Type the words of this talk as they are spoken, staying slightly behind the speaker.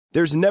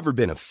There's never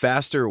been a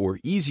faster or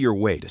easier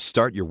way to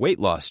start your weight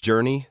loss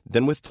journey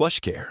than with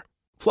PlushCare.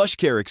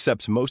 PlushCare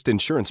accepts most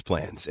insurance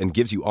plans and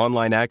gives you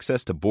online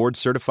access to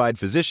board-certified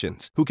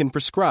physicians who can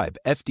prescribe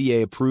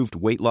FDA-approved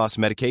weight loss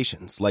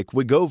medications like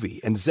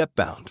Wegovy and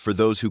Zepbound for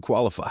those who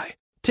qualify.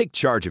 Take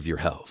charge of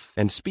your health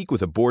and speak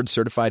with a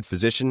board-certified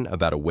physician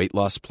about a weight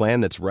loss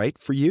plan that's right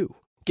for you.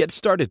 Get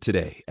started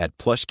today at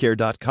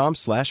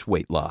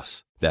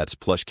plushcare.com/weightloss. That's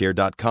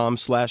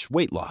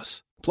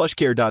plushcare.com/weightloss.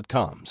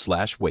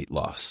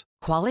 plushcare.com/weightloss.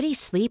 Quality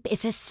sleep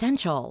is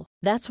essential.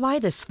 That's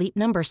why the Sleep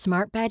Number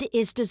Smart Bed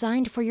is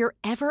designed for your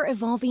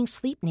ever-evolving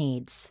sleep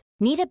needs.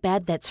 Need a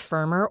bed that's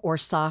firmer or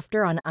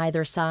softer on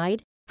either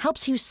side?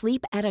 Helps you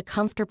sleep at a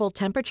comfortable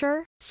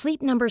temperature?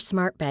 Sleep Number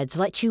Smart Beds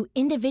let you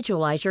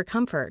individualize your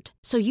comfort,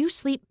 so you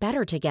sleep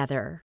better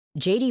together.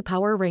 J.D.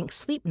 Power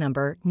ranks Sleep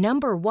Number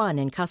 #1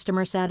 in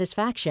customer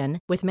satisfaction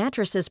with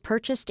mattresses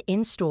purchased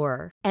in-store.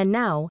 And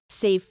now,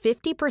 save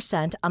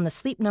 50% on the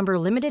Sleep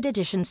Number Limited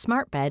Edition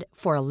Smart Bed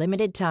for a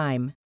limited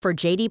time.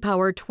 For J.D.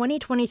 Power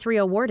 2023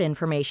 award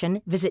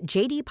information, visit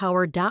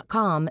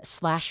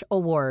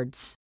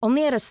jdpower.com/awards.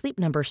 Only at a Sleep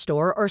Number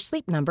store or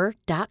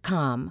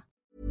sleepnumber.com.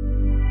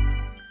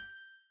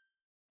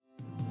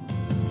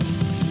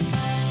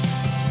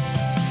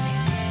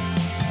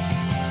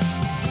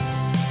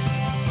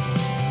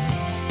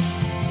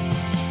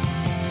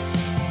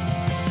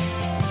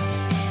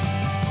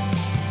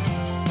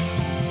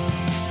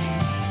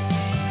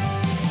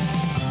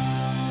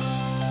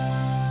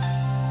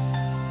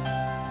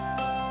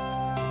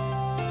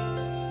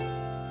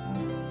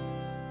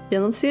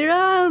 Tjena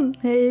syrran!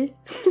 Hej.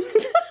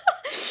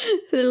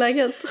 Hur är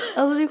läget?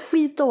 Alltså det är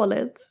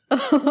skitdåligt.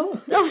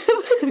 Jag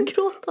vill inte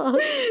gråta.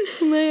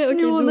 Nej, okej.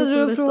 Jo,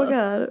 när du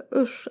frågar.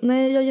 Usch.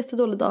 Nej, jag har en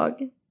jättedålig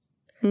dag.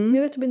 Men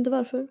jag vet typ inte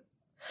varför. Alltså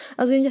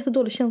jag har en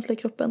jättedålig känsla i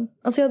kroppen.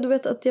 Alltså du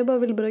vet att jag bara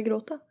vill börja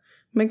gråta.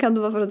 Men kan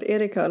det vara för att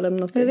Erik har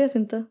lämnat dig? Jag vet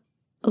inte.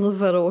 Alltså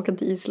för att åka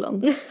till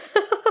Island.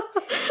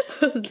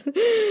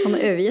 Han har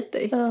övergett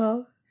dig.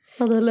 Ja.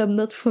 Han har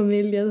lämnat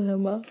familjen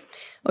hemma.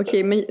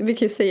 Okej, men vi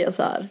kan ju säga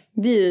så här.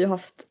 Vi har ju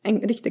haft en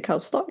riktig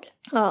kaosdag.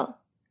 Ja,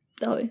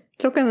 det har vi.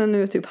 Klockan är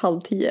nu typ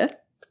 9:30.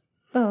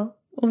 Ja.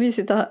 Och vi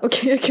sitter här.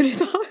 Okej, jag kan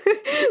inte.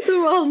 Det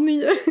var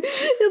 9:30.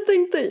 Jag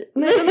tänkte,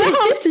 nej den är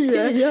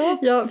 9:30. Ja.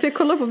 Ja, för jag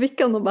kollade på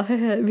vickan och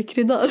bara, vi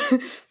kryddar.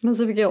 Men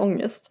så fick jag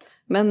ångest.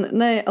 Men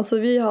nej, alltså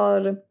vi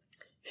har...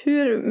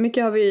 Hur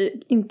mycket har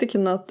vi inte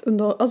kunnat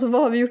underhålla? Alltså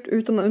vad har vi gjort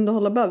utan att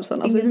underhålla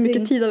bebisen? Alltså hur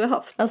mycket tid har vi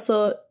haft?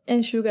 Alltså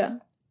 1:20.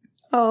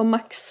 Ja,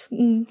 max.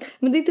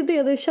 Men det är inte det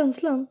är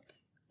känslan.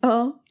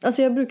 Ja.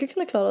 Alltså jag brukar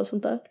kunna klara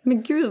sånt där.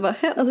 Men gud vad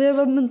hemskt. Alltså jag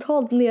var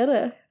mentalt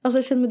nere. Alltså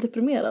jag känner mig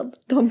deprimerad.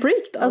 Du har en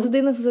breakdown. Alltså det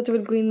är nästan så att jag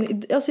vill gå in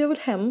i... Alltså jag vill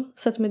hem,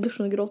 sätta mig i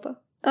duschen och gråta.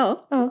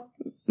 Ja.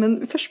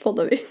 Men först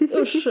poddar vi.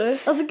 Usch.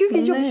 Alltså gud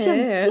vilken jobbig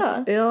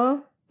känsla. Ja.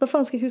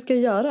 Hur ska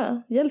jag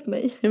göra? Hjälp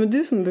mig. Ja, men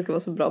du som brukar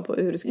vara så bra på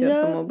hur du ska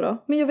göra för att må bra.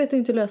 Men jag vet ju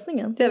inte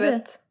lösningen. Jag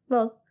vet.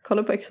 Vad?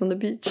 Kolla på Ex on the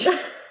Beach.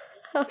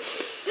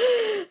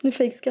 Nu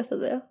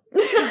fejkskrattade jag.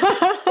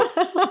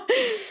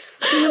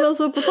 Men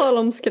alltså på tal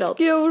om skratt.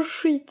 Jag var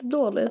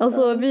skitdåligt.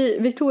 Alltså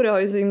Victoria har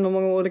ju så himla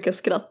många olika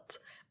skratt.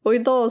 Och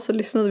idag så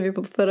lyssnade vi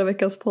på förra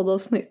veckans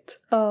poddavsnitt.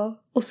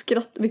 Ja. Och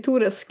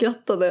Victoria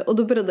skrattade och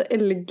då började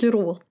Ellie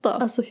gråta.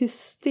 Alltså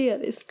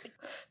hysteriskt.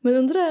 Men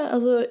undrar,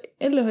 alltså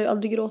Ellie har ju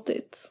aldrig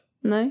gråtit.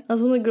 Nej.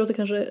 Alltså hon har gråtit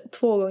kanske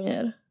 2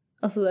 gånger.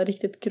 Alltså det är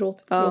riktigt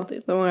gråtit. Ja,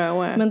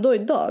 Men då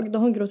idag, då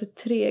har hon gråtit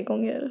 3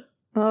 gånger.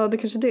 Ja, det är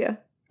kanske det.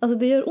 Alltså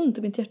det gör ont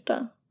i mitt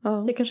hjärta.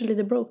 Ja. Det är kanske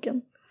lite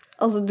broken.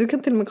 Alltså du kan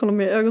till och med kolla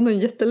med ögonen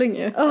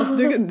jättelänge.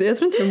 Alltså, jag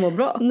tror inte du mår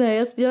bra.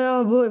 Nej,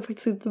 jag mår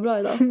faktiskt inte bra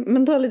idag.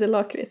 Men ta lite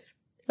lakrits.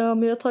 Ja,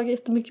 men jag har tagit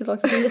jättemycket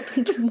lakrits. Jag har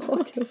jätteont i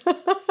magen.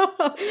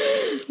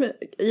 Men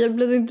jag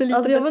blev inte lite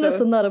alltså jag var bättre.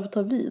 nästan nära på att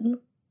ta vin.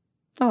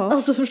 Ja.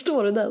 Alltså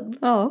förstår du den?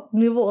 Ja.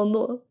 Nivån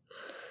då.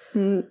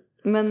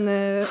 Men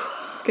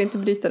ska inte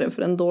bryta det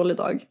för en dålig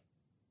dag.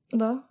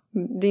 Va?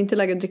 Det är inte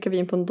läge att dricka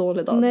vin på en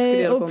dålig dag. Nej, det ska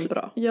du göra på en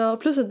bra. Ja,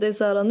 plus att det är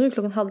så här, nu är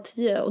klockan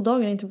 9:30 och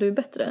dagen har inte blivit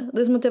bättre.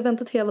 Det är som att jag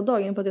väntat hela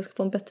dagen på att jag ska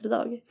få en bättre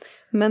dag.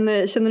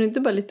 Men känner du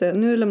inte bara lite,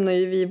 nu lämnar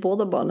ju vi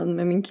båda barnen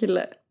med min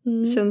kille.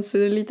 Känns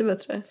det lite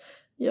bättre?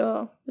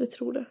 Ja, jag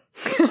tror det.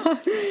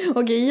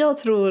 Okej, jag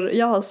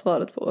har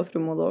svaret på varför du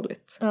mår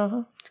dåligt.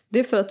 Aha. Det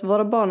är för att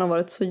våra barn har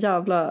varit så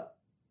jävla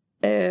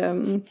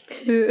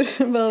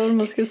vad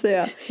man ska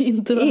säga,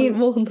 Inte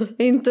välmående.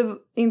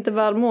 inte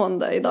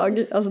välmående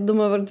idag. Alltså de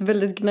har varit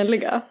väldigt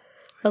gnälliga.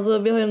 Alltså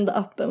vi har ju den där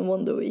appen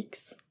Wonder Weeks.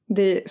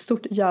 Det är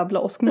stort jävla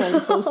åskmoln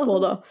för oss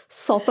båda.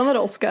 Satan vad det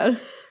åskar.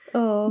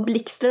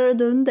 Blixtrar och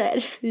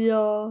dunder.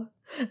 Ja.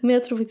 Men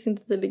jag tror faktiskt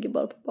inte att det ligger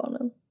bara på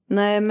barnen.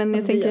 Nej, men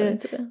alltså,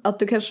 jag tänker att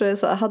du kanske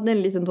så hade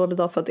en liten dålig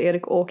dag för att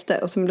Erik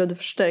åkte. Och sen blev du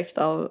förstärkt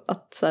av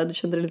att så du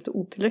kände dig lite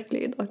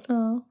otillräcklig idag.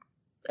 Ja.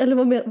 Eller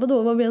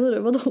vad menar du?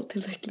 Vadå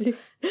otillräcklig?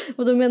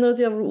 Vadå menar du att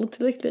jag var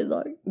otillräcklig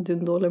idag? Du är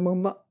en dålig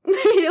mamma.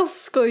 Nej, jag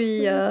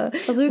skojar.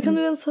 Alltså hur kan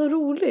du ens ha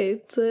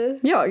roligt?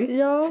 Jag?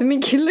 Ja. För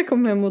min kille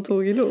kom hem och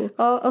tog i ro.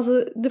 Ja,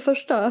 alltså det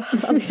första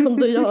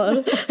Alexander gör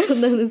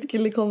när hennes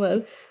kille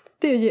kommer,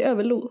 det är att ge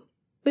över Lo.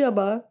 Och jag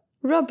bara,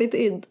 rub it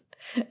in.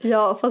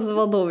 Ja, fast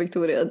vadå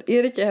Victoria?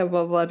 Erik är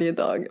hemma varje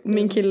dag.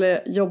 Min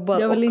kille jobbar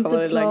och Jag vill har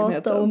varit i inte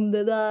lägenheten. prata om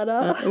det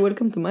där.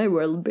 Welcome to my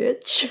world,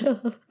 bitch.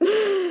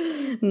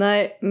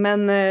 Nej,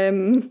 men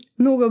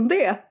nog om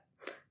det.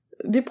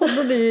 Vi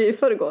poddade i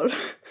förrgår.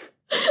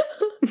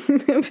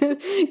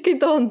 Kan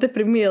inte ha en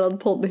deprimerad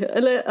podd.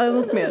 Eller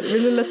något mer?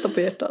 Vill du lätta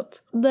på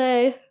hjärtat?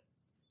 Nej,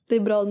 det är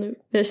bra nu.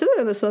 Jag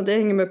känner nästan att jag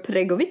hänger med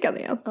Preggovickan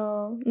igen.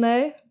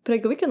 Nej,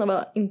 Preggovickan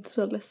var inte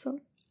så ledsen.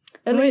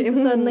 Eller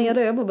inte så här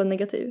nere, jag var bara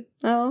negativ.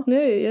 Ja.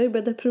 Nu är jag ju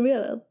bara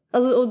deprimerad.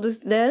 Alltså, och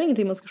det är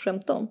ingenting man ska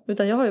skämta om.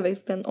 Utan jag har ju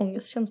verkligen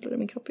ångestkänslor i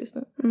min kropp just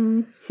nu.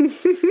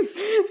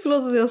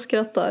 Förlåt att jag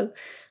skrattar.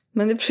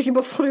 Men jag försöker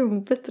bara få det att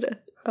må bättre.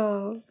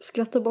 Ja,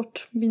 skratta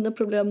bort mina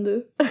problem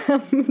du.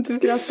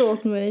 Skratta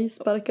åt mig,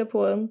 sparka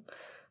på en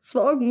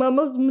svag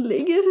mamma som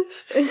ligger.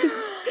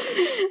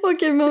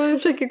 Okej, men vi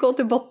försöker gå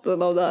till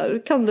botten av det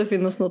här. Kan det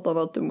finnas något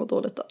annat du mår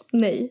dåligt av?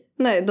 Nej.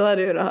 Nej, då är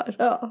det ju det här.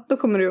 Ja. Då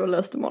kommer du att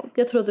lösa det imorgon.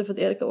 Jag tror att det är för att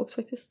Erik har åkt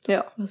faktiskt.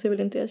 Ja. Alltså jag vill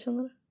inte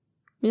erkänna det.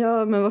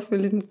 Ja, men varför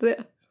vill du inte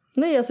det?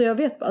 Nej, alltså jag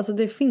vet. Alltså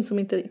det finns som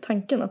inte i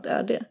tanken att det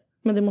är det.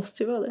 Men det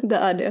måste ju vara det. Det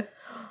är det.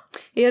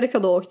 Erik har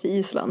då åkt till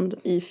Island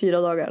i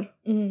 4 dagar.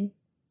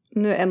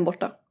 Nu är en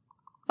borta.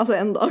 Alltså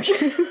en dag.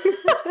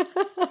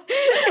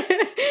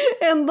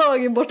 En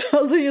dag är borta,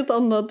 alltså inget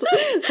annat.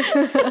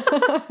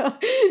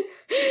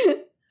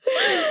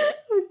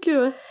 Gud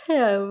vad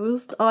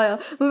hemskt. Ja.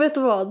 Men vet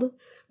du vad?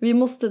 Vi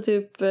måste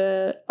typ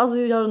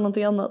göra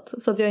någonting annat.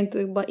 Så att jag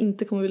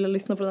inte kommer vilja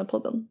lyssna på den här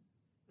podden.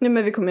 Nej,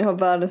 men vi kommer ju ha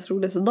världens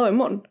roligaste dag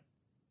imorgon.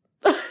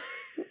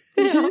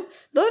 Ja.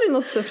 Då är det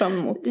något att se fram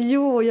emot.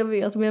 Jo, jag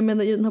vet. Men jag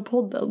menar i den här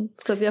podden.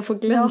 Så att jag får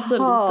glänsa lite.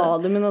 Ja,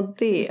 du menar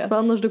det. För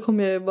annars då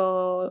kommer jag ju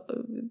bara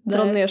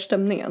dra ner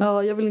stämningen.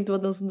 Ja, jag vill inte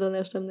vara den som drar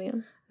ner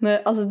stämningen.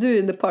 Nej, alltså du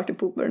är the party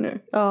pooper nu.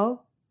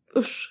 Ja,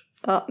 usch.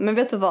 Ja, men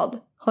vet du vad?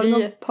 Har du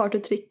någon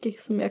partytrick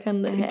som jag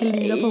kan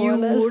glida på?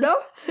 Jo då.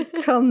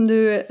 Kan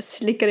du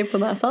slicka dig på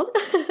näsan?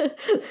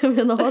 Jag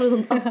menar, har du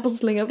någon app att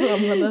slänga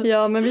fram eller?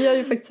 Ja, men vi har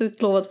ju faktiskt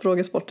utlovat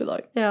frågesport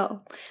idag. Ja.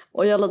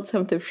 Och jag har laddat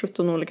hem typ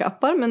 17 olika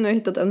appar. Men nu har jag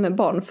hittat en med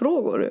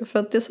barnfrågor. För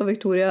att det sa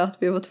Victoria att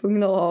vi var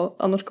tvungna att ha.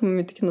 Annars kommer vi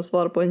inte kunna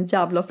svara på en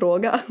jävla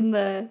fråga.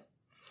 Nej.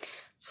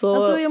 Så...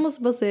 Alltså jag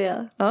måste bara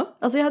säga. Ja?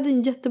 Alltså jag hade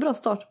en jättebra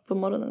start på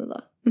morgonen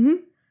idag.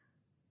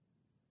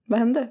 Vad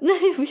hände? Nej,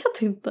 jag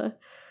vet inte.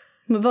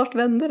 Men vart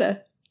vände det?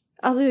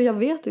 Alltså jag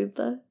vet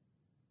inte.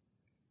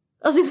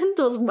 Alltså jag vet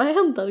inte vad som har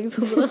hänt där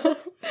liksom.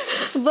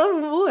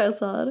 Varför var jag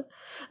så här?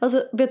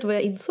 Alltså vet du vad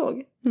jag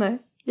insåg? Nej.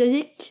 Jag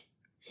gick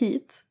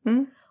hit.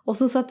 Och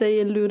så satt jag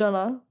i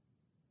lurarna.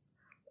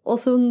 Och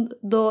sen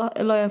då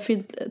la jag en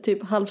filt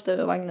typ halvt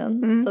över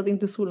vagnen. Så att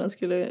inte solen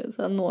skulle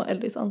så här, nå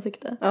Ellis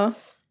ansikte. Ja.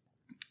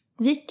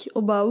 Gick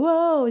och bara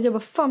wow. Jag bara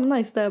fan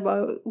nice där jag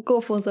bara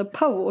gå på en sån här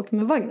powerwalk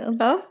med vagnen.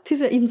 Ja.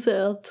 Tills jag inser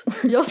att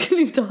jag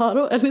skulle inte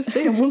höra eller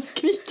se om hon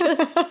skriker.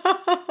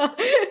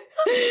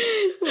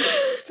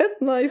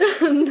 Fett nice.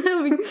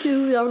 Nej,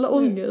 vilken jävla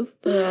ångest.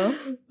 Ja.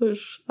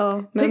 Usch.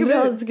 Ja. Tänk om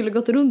jag skulle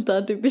gått runt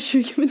där typ i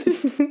 20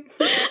 minuter.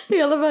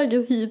 Hela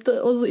vägen hit.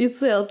 Och så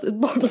inser jag att ett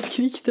barn har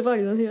skrikit i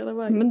vagnen hela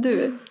vägen. Men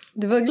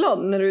du var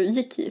glad när du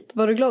gick hit.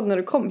 Var du glad när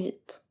du kom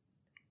hit?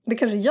 Det är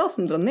kanske jag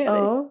som drar ner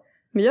dig.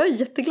 Men jag är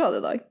jätteglad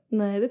idag.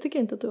 Nej, det tycker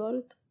jag inte att du har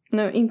varit.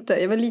 Nej,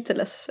 inte. Jag var lite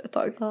less ett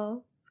tag.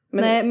 Ja.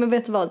 Men men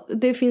vet du vad?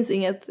 Det finns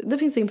ingen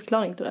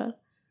förklaring till det här.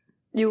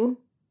 Jo.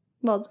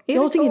 Vad?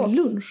 Jag åt ingen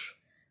lunch.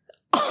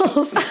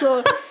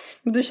 Alltså,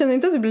 men du känner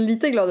inte att du blir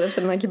lite glad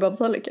efter den här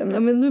kebabtallriken? Ja,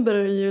 men nu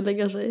börjar det ju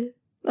lägga sig.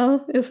 Ja,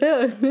 jag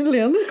ser.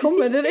 Leendet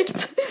kommer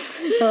direkt.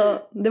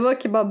 Ja, det var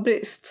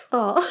kebabbrist.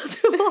 Ja,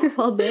 det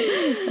var det.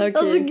 Okay.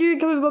 Alltså gud,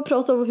 kan vi bara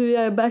prata om hur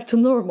jag är back to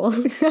normal?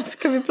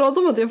 Ska vi prata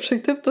om att jag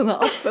försökt upp den här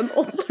appen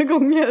 8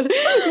 gånger?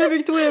 Men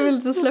Victoria vill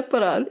inte släppa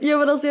det här. Ja,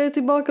 men alltså jag är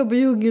tillbaka på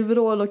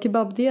djungelvrål och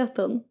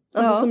kebabdieten.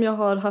 Alltså som jag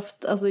har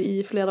haft alltså,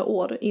 i flera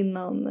år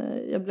innan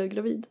jag blev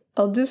gravid.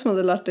 Ja, du som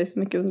hade lärt dig så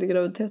mycket under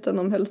graviditeten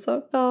om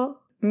hälsa.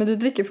 Ja. Men du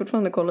dricker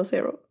fortfarande Cola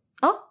Zero.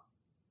 Ja.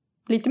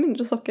 Lite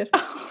mindre socker.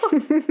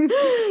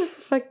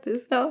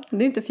 Faktiskt. Ja,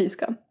 det är inte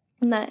fiska.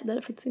 Nej, det är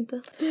det faktiskt inte.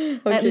 Okay.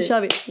 Nej, nu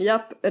kör vi.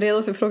 Japp,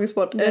 redo för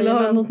frågesport. Nej, eller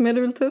har du något mer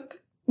du vill ta upp?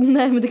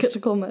 Nej, men det kanske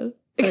kommer.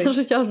 Jag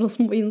kanske kör några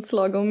små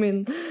inslag om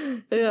min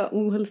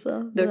ohälsa.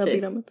 Det här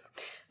programmet.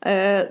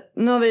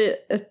 Nu har vi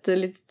ett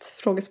litet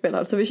frågespel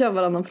här. Så vi kör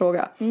varannan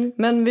fråga.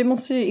 Men vi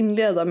måste ju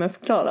inleda med att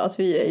förklara att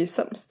vi är ju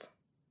sämst.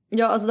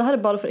 Ja, alltså det här är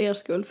bara för er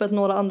skull. För att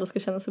några andra ska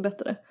känna sig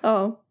bättre.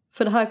 Ja.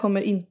 För det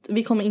här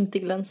vi kommer inte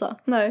glänsa.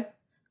 Nej.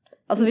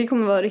 Alltså vi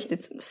kommer vara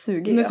riktigt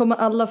sugiga. Nu kommer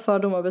alla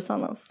fördomar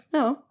besannas.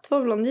 Ja,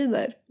 2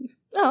 blondiner.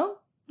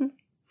 Ja.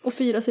 Och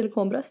 4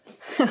 silikonbröst.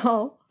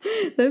 Ja,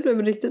 det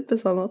blev riktigt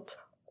besannat.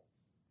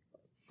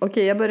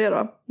 Okej, jag börjar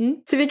då.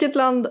 Till vilket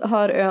land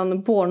hör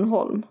ön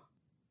Bornholm?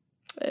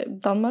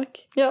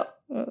 Danmark. Ja.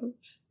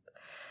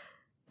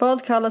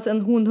 Vad kallas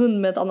en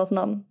hund med ett annat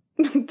namn?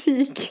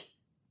 Tik.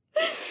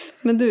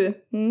 Men du.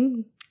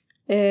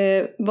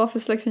 Vad för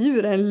slags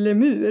djur är en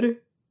lemur?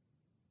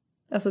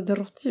 Alltså ett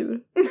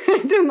råttdjur.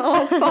 Det är en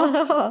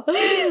apa.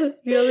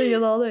 Jag hade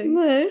ingen aning.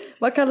 Nej.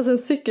 Vad kallas en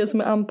cykel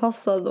som är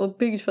anpassad och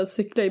byggd för att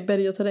cykla i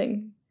berg och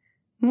terräng?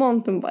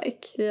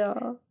 Mountainbike.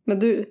 Ja. Men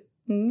du,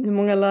 hur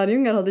många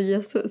lärjungar hade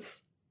Jesus?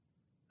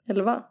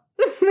 11?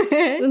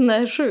 Nej.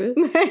 Nej, 7?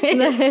 Nej.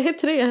 Nej,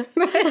 3?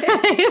 Nej.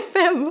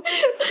 5?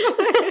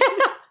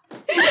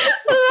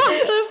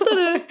 Skämtar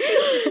du?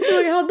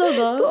 Hur många hade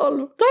han då?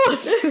 12.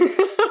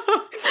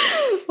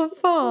 Vad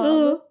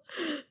fan?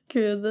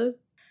 Gud.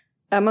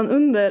 Är man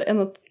under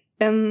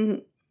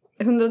en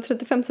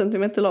 135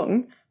 centimeter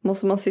lång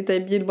måste man sitta i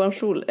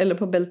bilbarnstol eller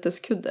på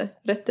bälteskudde.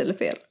 Rätt eller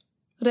fel?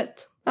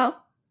 Rätt.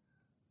 Ja.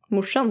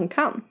 Morsan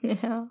kan.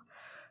 Ja.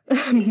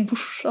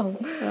 Morsan.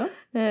 Ja.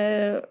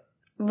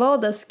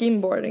 Vad är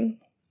skimboarding?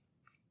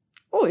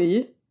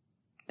 Oj.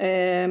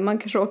 Man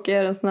kanske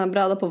åker en sån här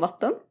bräda på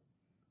vatten.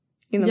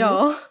 Inomhus.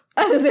 Ja.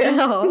 Är det?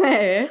 Ja.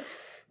 Nej.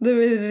 Det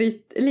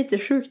är lite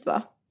sjukt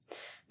va?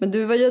 Men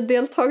du, vad gör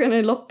deltagarna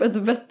i loppet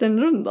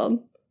Vätternrundan?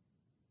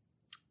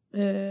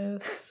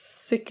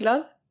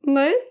 Cyklar.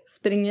 Nej.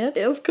 Springer.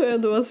 Jag skojar,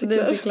 då Det cyklar.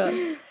 är cyklar.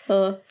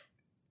 Ja.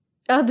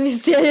 Ja, det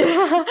visste jag ju.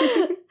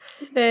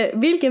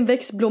 Vilken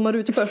växt blommar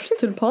ut först?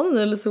 Tulpanen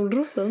eller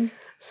solrosen?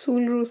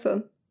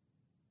 Solrosen.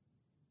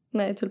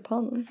 Nej,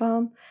 tulpanen.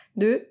 Fan.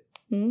 Du,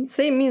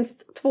 säg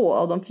minst 2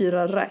 av de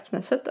 4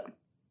 räknesätten.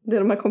 Det är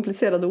de här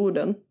komplicerade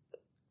orden.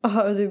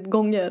 Aha, typ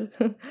gånger.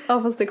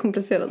 Ja, fast det är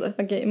komplicerade.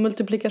 Okej,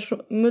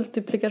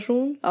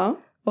 multiplikation Ja.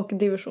 och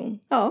division.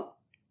 Ja.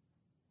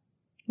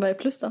 Vad är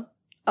plus då?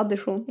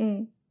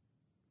 Addition.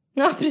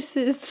 Ja,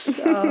 precis.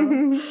 Ja.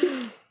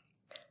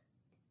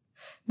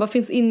 Vad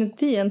finns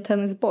inuti en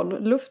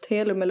tennisboll? Luft,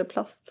 helium eller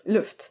plast?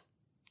 Luft.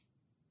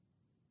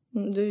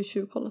 Du är ju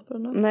tjuvkollat på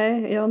den här.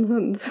 Nej, jag har en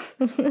hund.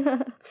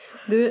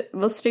 Du,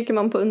 vad stryker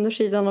man på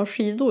undersidan av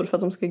skidor för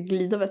att de ska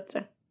glida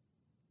bättre?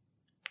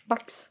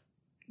 Vax.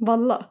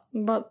 Valla.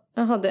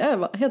 Jaha, det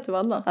är heter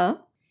valla.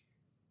 Ja.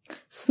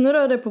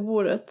 Snurrar det på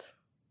bordet?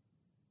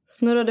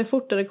 Snurrar det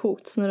fort är det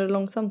kokt? Snurrar det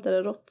långsamt är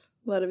det rått?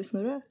 Vad är det vi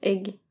snurrar?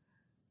 Ägg.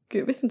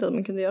 Gud, jag visste inte att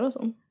man kunde göra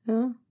sånt.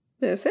 Ja.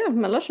 Det ser,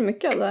 man lär sig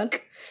mycket av det här.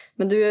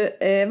 Men du,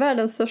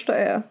 världens största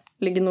ö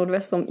ligger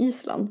nordväst om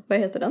Island. Vad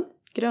heter den?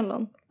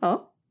 Grönland.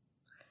 Ja.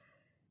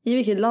 I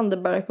vilket land är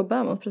Barack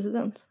Obama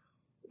president?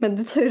 Men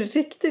du tar ju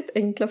riktigt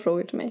enkla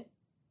frågor till mig.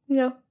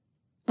 Ja.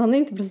 Han är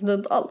inte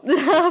president alls.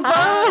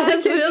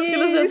 Jag trodde jag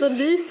skulle sätta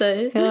dit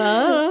dig.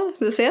 Ja,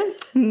 du ser.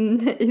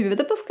 Huvudet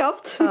är på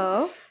skaft.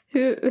 Ja.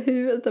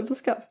 Huvudet är på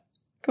skaft.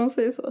 Kan man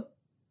säga så?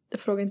 Jag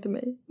frågar inte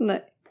mig.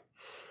 Nej.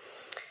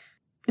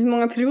 Hur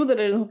många perioder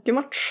är det en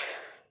hockeymatch?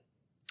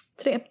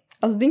 3.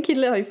 Alltså din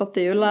kille har ju fått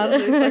dig att lära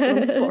sig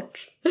saker om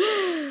sport.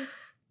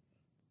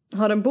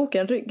 Har en bok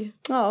en rygg?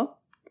 Ja.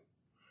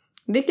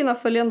 Vilken av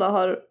följande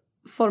har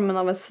formen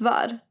av en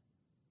svär?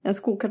 En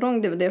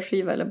skokartong,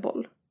 DVD-skiva eller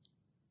boll?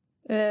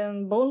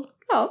 En boll?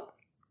 Ja.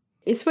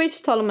 I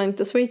Schweiz talar man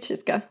inte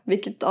schweiziska.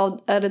 Vilket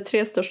av är de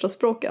 3 största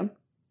språken?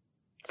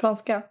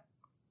 Franska?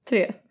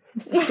 3.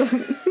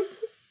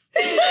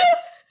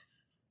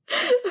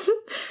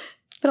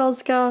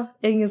 Franska,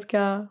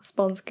 engelska,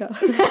 spanska.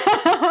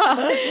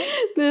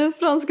 Det är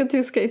franska,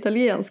 tyska,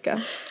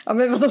 italienska. Ja,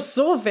 men vadå,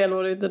 så fel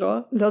var det inte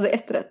då? Du hade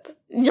 1 rätt.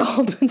 Ja,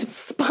 men det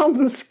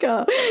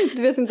Spanska.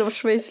 Du vet inte var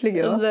Schweiz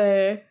ligger va?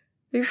 Nej.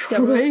 Det är inte så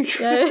jävla, Schweiz.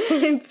 jag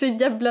är inte så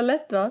jävla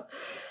lätt va?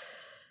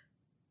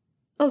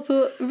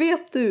 Alltså,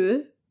 vet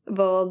du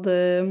vad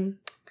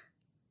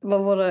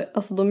våra,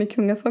 alltså de i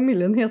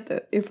kungafamiljen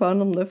heter i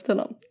förnamn och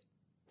efternamn?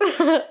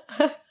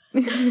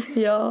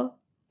 Ja.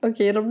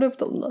 Okej, rabbla upp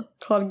dem då.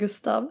 Carl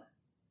Gustav.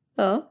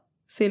 Ja.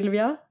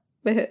 Silvia.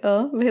 Vad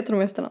heter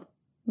de i efternamn?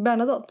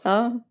 Bernadotte.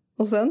 Ja.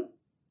 Och sen?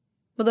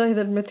 Vadå,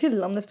 heter det med till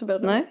namn efter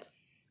Bernadotte? Nej.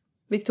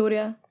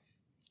 Victoria.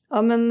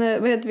 Ja, men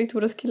vad heter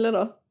Victorias kille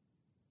då?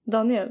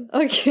 Daniel.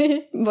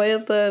 Okej, vad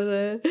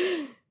heter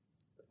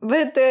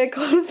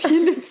Carl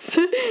Philips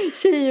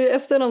tjej i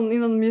efternamn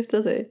innan de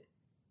gifte sig?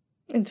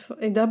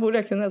 Det här borde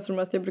jag kunna eftersom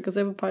att jag brukar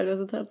se på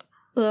Paradise Hotel.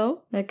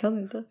 Ja. Jag kan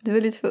inte. Du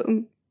är lite för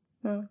ung.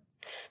 Ja.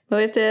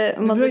 Vad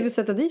heter Du försökte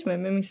sätta dit mig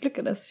men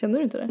misslyckades. Kände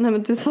du inte det? Nej,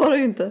 men du svarar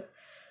ju inte.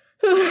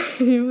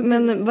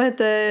 Men vad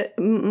heter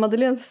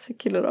Madeleines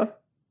kille då?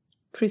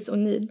 Chris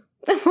O'Neill.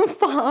 Vad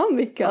fan,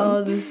 vilken?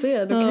 Ja, du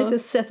ser. Du kan inte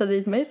sätta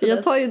dit mig så Jag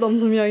lätt. tar ju de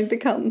som jag inte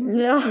kan.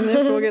 Ja. När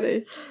jag frågar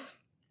dig.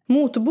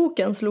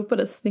 Motorboken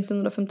slopades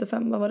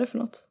 1955. Vad var det för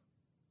något?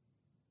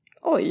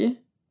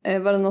 Oj.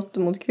 Var det något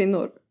mot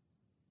kvinnor?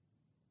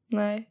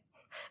 Nej.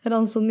 En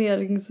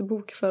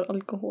ransoneringsbok för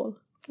alkohol.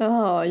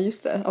 Jaha,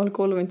 just det.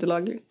 Alkohol var inte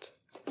lagligt.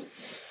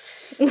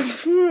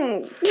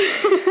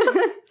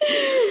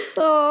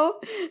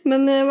 Ja,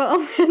 men vad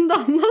använde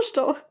annars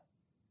då?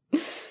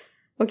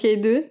 Okej,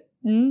 du.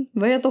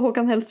 Vad heter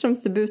Håkan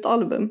Hellströms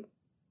debutalbum?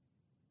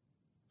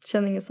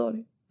 Känner ingen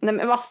sorg. Nej,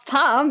 men vad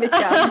fan,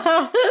 vilka?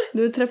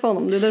 Du träffade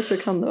honom, det är därför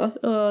du kan det va?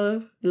 Ja,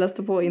 Du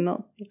läste på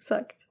innan.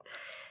 exakt.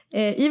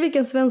 I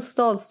vilken svensk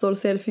stad står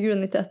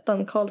seriefiguren 91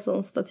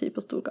 Karlssons staty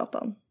på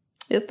Storgatan?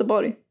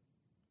 Göteborg.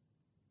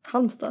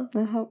 Halmstad.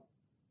 Jaha.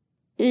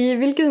 I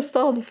vilken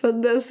stad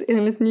föddes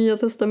enligt Nya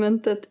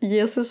testamentet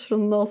Jesus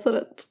från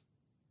Nasaret?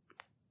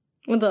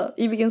 Vänta,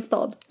 i vilken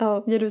stad?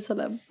 Ja.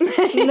 Jerusalem.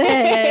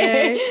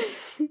 Nej.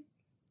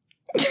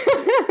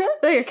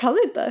 Nej, jag kan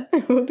inte.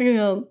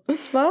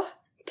 Va?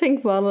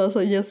 Tänk på alla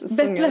så Jesus.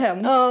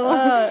 Betlehem.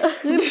 Ja.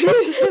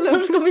 Jerusalem.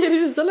 Var kommer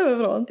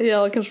Jerusalem ifrån?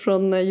 Ja, kanske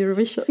från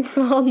Eurovision.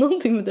 Har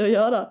någonting med det att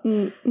göra?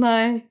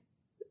 Nej.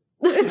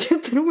 Det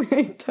tror jag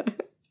inte.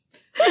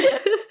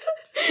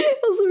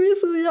 Alltså vi är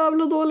så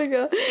jävla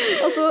dåliga.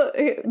 Alltså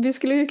vi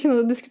skulle ju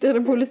kunna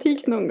diskutera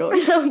politik någon gång.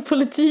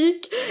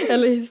 Politik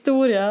eller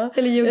historia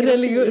eller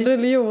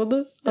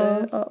religion.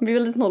 Ja. Vi är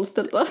väldigt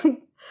nollställda.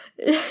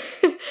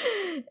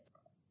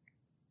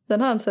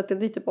 Den här sätter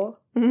jag lite på.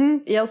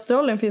 I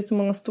Australien finns det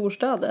många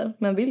storstäder,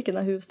 men vilken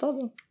är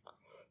huvudstaden?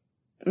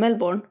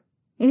 Melbourne.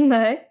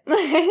 Nej.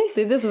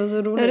 Det är det som är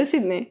så roligt. Är det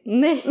Sydney?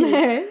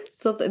 Nej.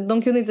 Så att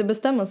de kunde inte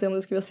bestämma sig om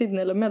det skulle vara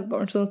Sydney eller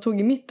Melbourne, så de tog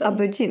i mitten.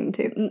 Aboriginal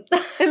typ.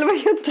 Eller vad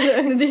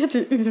heter det? Det heter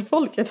ju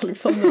urfolket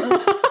Alexandra.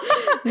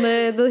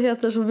 Nej, det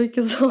heter så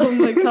mycket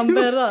som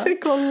Canberra.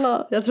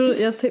 Kolla.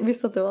 Jag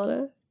visste att det var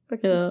det.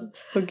 Faktiskt. Ja,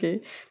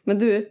 okej. Men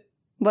du,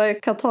 vad är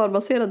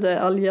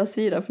Qatar-baserade Al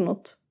Jazeera för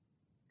något?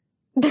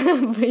 Det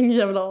var ingen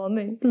jävla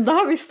aning. Det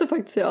här visste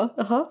faktiskt jag.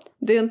 Jaha.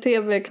 Det är en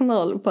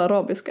tv-kanal på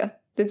arabiska.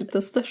 Det är typ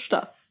den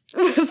största.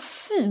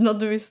 Syna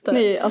du visste.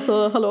 Nej,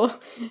 alltså hallå.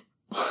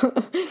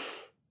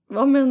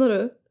 Vad menar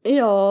du?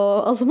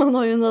 Ja, alltså man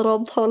har ju en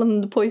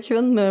radtalande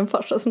pojkvän med en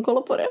farsa som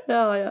kollar på det.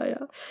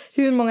 Ja.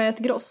 Hur många är ett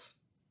gross?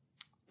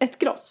 Ett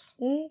gross?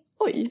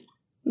 Oj,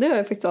 det har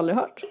jag faktiskt aldrig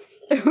hört.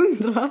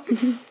 100.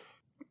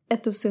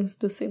 Ett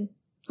dussin.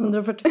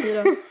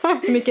 144.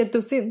 Hur mycket är ett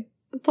dussin?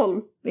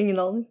 12. Ingen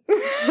aning.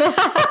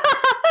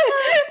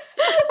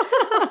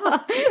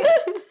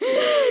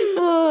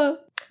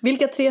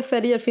 Vilka 3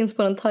 färger finns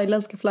på den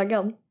thailändska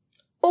flaggan?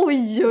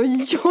 Oj, jag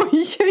har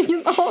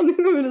ingen aning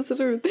om hur det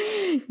ser ut.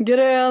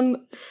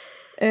 Grön,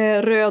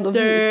 röd och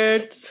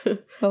vit.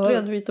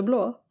 Röd, vit och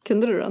blå.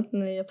 Kunde du den?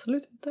 Nej,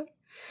 absolut inte.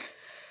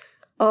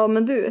 Ja,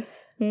 men du.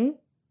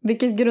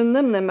 Vilket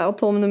grundämne med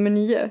atom nummer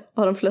 9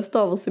 har de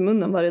flesta av oss i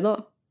munnen varje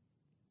dag?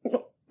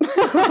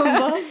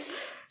 Va?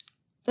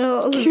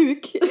 Ja, alltså.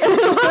 Kuk.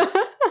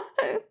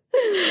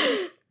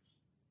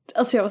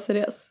 Alltså jag var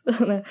seriös.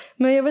 Nej.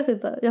 Men jag vet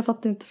inte, jag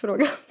fattar inte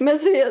frågan. Men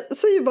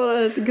säg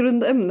bara ett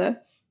grundämne.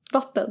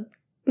 Vatten.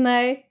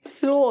 Nej,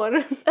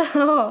 fluor.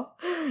 Ja,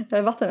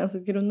 vatten är ens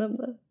ett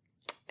grundämne.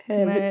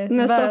 Nej,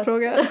 nästa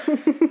fråga.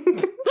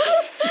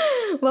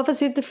 Varför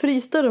sitter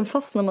frysdörren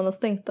fast när man har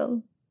stängt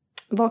den?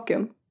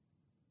 Vakuum.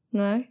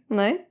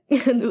 Nej.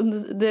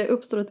 Det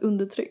uppstår ett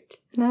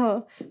undertryck.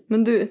 Jaha.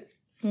 Men du,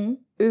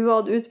 ur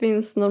vad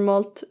utvinns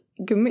normalt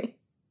gummi?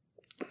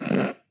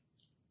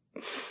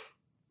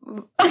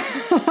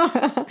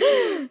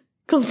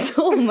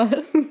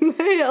 Kondomer?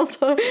 Nej,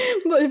 alltså,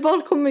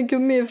 var kommer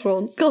gummi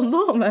ifrån?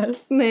 Kondomer?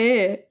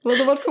 Nej,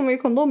 vart kommer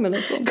kondomen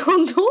ifrån?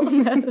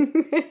 Kondomer?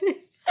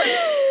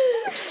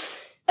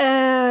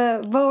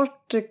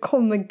 Vart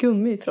kommer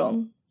gummi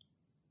ifrån?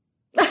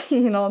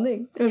 Ingen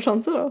aning. Hur är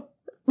chanser då?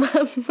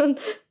 Men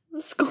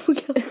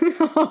skogen.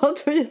 Ja,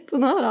 du var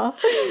jättenära.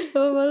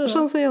 Vad var det då?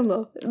 Chanser igen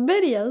då.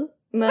 Bergen?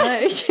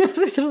 Nej, jag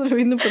trodde du var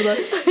inne på det där.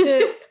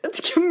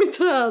 Ett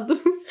gummiträd.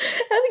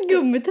 Ett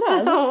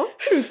gummiträd? Ja.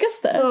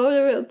 Sjukaste? Ja,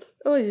 jag vet.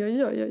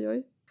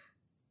 Oj.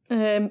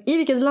 I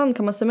vilket land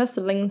kan man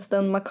semester längs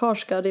den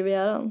makarska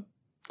rivieran?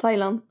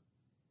 Thailand.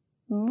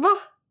 Va?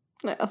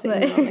 Nej, alltså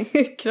ingen aning.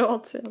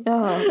 Kroatien.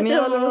 Ja, men jag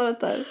har aldrig varit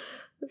där.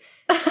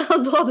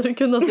 Då hade du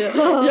kunnat det.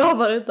 Jag har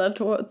varit där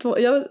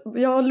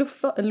jag har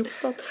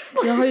luffat.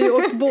 Jag har ju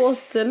åkt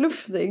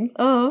båtluftning.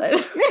 Ja.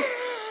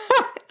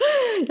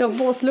 Jag har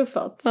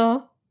båtluffat.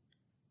 Ja.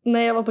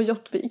 Nej, jag var på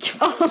Jottvik.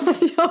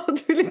 Ja,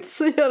 du vill inte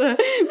säga det.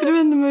 För du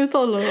vet inte med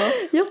uttalar, va?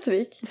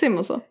 Jottvik. Säger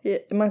man så?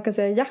 Man kan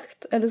säga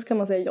jakt, eller så kan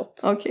man säga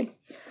jott. Okej.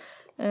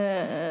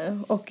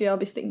 Och jag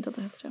visste inte att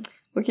det hette det.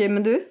 Okej,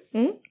 men du?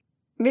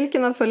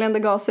 Vilken av följande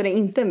gaser är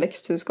inte en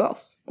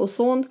växthusgas?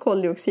 Ozon,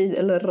 koldioxid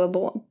eller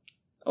radon?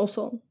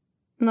 Ozon.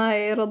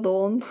 Nej,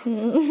 radon.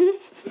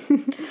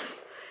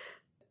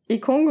 I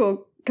Kongo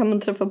kan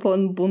man träffa på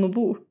en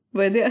bonobo.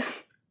 Vad är det?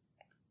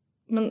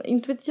 Men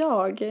inte vet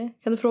jag.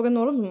 Kan du fråga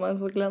några om man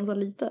får glänsa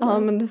lite? Ja,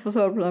 men du får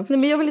svara på den. Nej,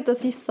 men jag vill inte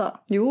gissa.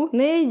 Jo.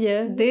 Nej.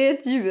 Det är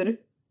ett djur.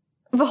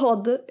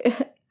 Vad?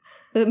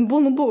 En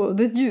bonobo,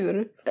 det är ett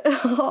djur.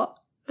 Ja.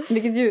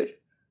 Vilket djur?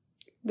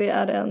 Det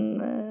är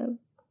en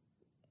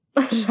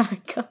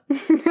räka.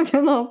 Det är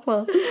en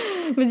apa.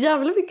 Men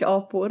jävla mycket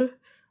apor.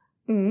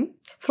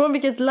 Från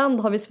vilket land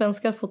har vi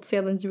svenskar fått se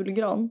en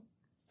julgran?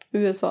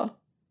 USA.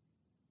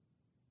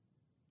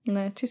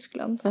 Nej,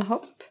 Tyskland. Jaha.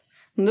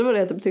 Undrar vad det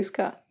heter på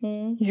tyska.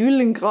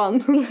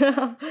 Julengran.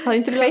 Har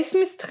inte du läst?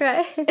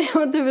 Christmas-trä.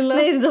 Ja, du vill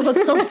läsa. Nej, det var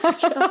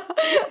danska.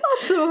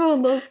 Det var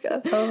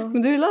danska. Ja.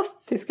 Men du vill läsa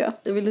tyska?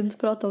 Jag vill inte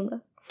prata om det.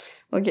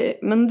 Okej,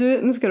 men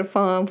nu ska du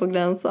fan få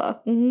glänsa.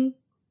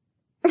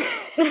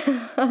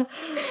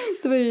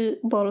 Det var ju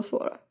bara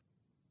svåra.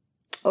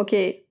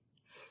 Okej.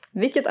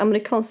 Vilket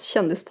amerikanskt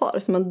kändispar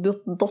som är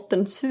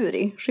dottern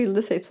Suri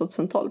skilde sig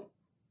 2012?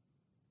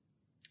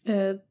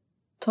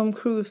 Tom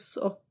Cruise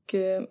och...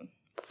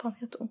 vad fan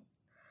heter hon?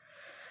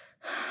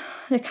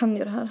 Jag kan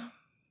ju det här.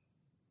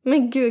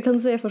 Men gud, kan du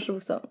säga första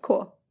bokstaven?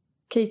 K.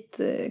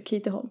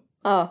 Katie Holm.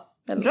 Ja,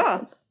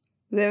 bra.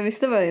 Jag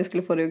visste vad jag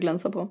skulle få dig att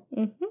glänsa på.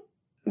 Mm-hmm.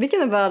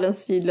 Vilken är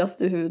världens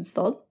sydligaste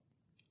huvudstad?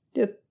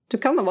 Du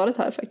kan ha varit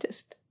här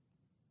faktiskt.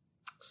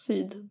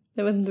 Syd.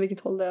 Jag vet inte vilket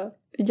håll det är.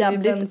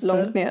 Jävligt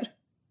långt ner.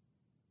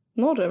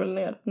 Norr är väl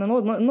ner? Nej,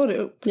 norr är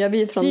upp. Ja,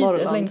 vi är från Syd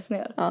Norrland. Är längst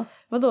ner. Ja.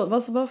 Vadå?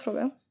 Vad var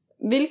frågan?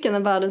 Vilken är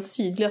världens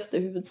sydligaste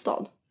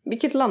huvudstad?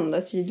 Vilket land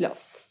är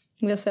sydligast?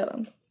 Nya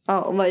Zeeland.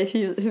 Ja, och vad är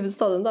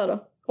huvudstaden där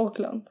då?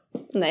 Auckland.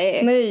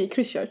 Nej,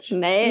 Christchurch.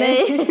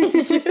 Nej.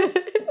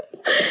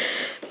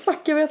 Fuck,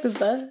 jag vet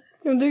inte.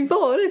 Men du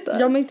har varit där.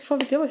 Ja, men inte fan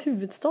vet jag vad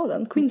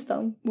huvudstaden.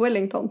 Queenstown.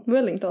 Wellington.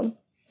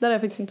 Där har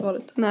jag faktiskt inte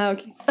varit. Nej,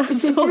 okej.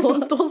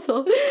 Då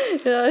så.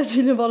 Jag har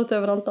tydligen varit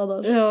överallt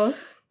annars. Ja.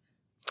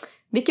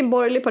 Vilken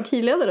borgerlig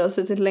partiledare har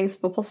suttit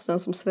längst på posten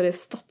som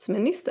Sveriges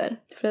statsminister?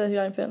 Fredrik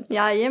Reinfeldt.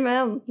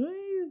 Jajamän.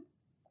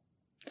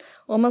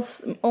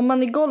 Om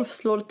man i golf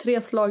slår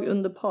 3 slag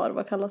under par,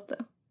 vad kallas det?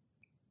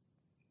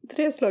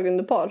 3 slag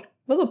under par?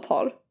 Vadå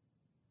par?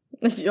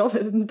 Jag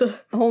vet inte.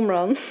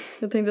 Homerun.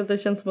 Jag tänkte att det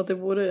känns som att det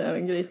vore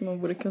en grej som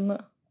man borde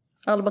kunna.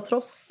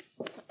 Albatross.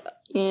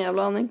 Ingen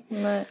jävla aning.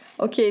 Nej.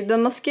 Okej,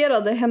 den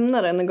maskerade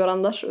hämnaren går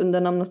annars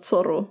under namnet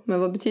Zorro. Men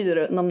vad betyder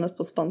det, namnet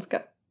på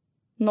spanska?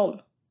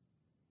 0.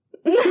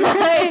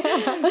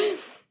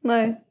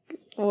 Nej.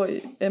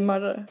 Oj, är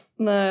mördare?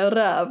 Nej,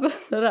 räv.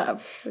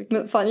 Okay.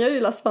 Men fan, jag är ju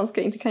läst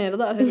spanska, inte kan jag det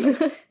där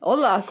heller.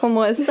 Hola,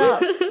 ¿cómo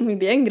estás? Muy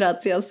bien,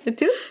 gracias. ¿Y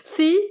tú?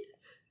 Sí.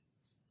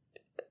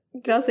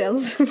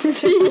 Gracias.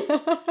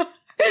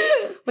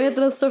 Vad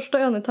heter den största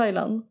ön i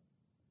Thailand?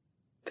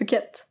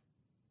 Phuket.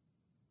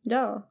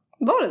 Ja.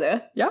 Var det?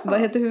 Ja. Vad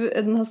heter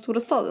den här stora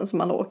staden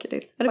som alla åker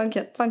till? Är det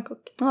Phuket?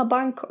 Bangkok. Ja,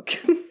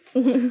 Bangkok.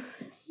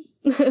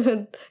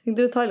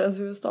 Inte det Thailands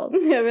huvudstad?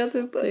 Jag vet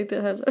inte. Det är inte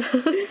jag heller.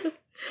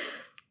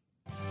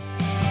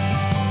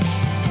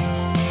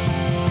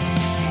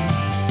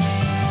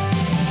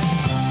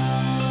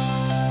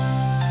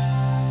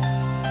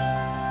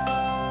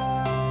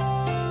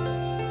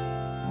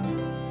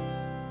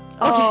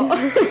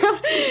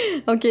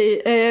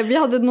 Okej, vi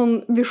hade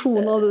någon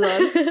vision av det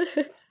där.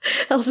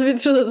 Alltså vi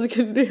trodde att det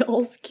skulle bli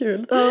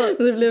askul.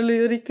 Men det blev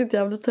ju riktigt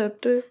jävla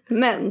tört.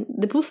 Men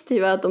det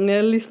positiva är att om ni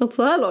har lyssnat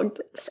så här långt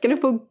ska ni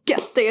få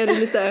götta er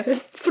lite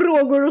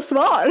frågor och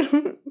svar.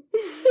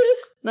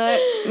 Nej,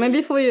 men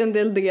vi får ju en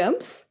del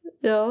DMs.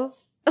 Ja.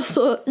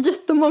 Alltså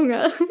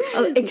jättemånga.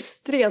 Alltså,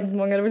 extremt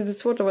många, det var lite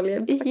svårt att välja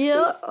faktiskt.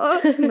 Ja,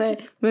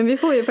 nej. Men vi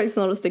får ju faktiskt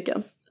några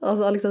stycken.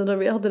 Alltså Alexandra,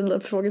 vi hade den där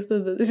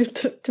frågestunden i typ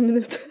 30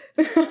 minuter.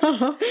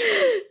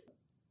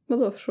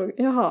 Vadå för fråga?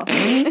 Jaha.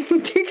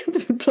 Det kan du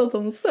väl prata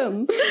om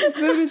sen. Det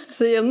behöver du inte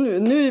säga nu.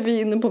 Nu är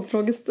vi inne på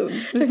frågestund.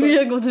 Vi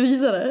har gått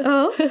vidare.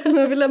 Ja, nu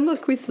har vi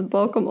lämnat quizet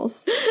bakom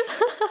oss.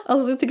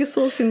 Alltså jag tycker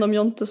så synd om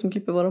Jonte som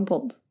klipper våran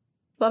podd.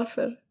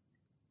 Varför?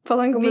 För att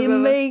han kommer We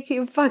make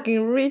him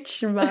fucking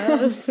rich,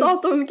 man.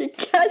 Satan hur mycket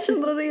cash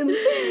han drar in.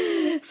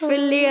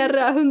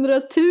 Flera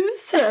 100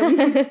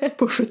 000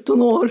 på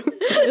 17 år.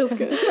 Jag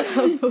ska.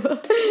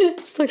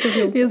 Stackars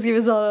Jonte. Jag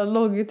skriver sådana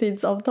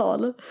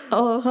långtidsavtal.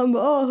 Ja. Han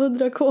bara,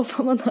 100k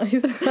fan vad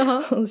nice.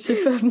 Han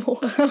 25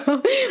 år.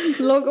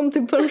 Lagom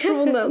till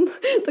pensionen.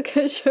 Då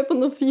kan jag köpa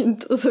något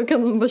fint. Och så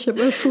kan de bara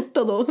köpa en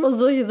skjorta då. Och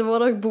så hinner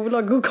våra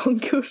bolag gå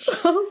konkurs.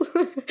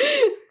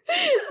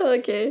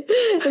 Okej.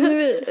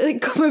 Nu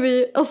kommer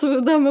vi. Alltså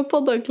det här med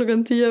podden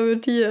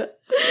 10:10.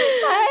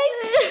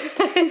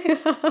 Nej.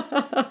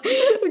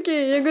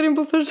 Okej, jag går in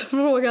på första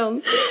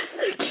frågan.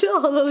 Jag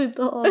klarar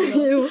inte av det.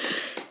 Jo.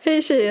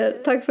 Hej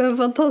tjejer, tack för en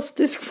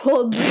fantastisk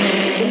podd.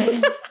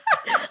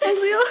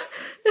 Alltså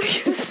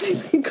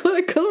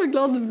kolla vad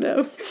glad du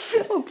blev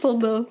av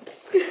podden.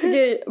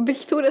 Okej,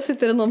 Victoria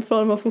sitter i någon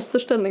form av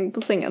fosterställning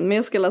på sängen. Men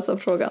jag ska läsa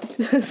frågan.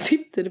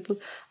 Sitter det på...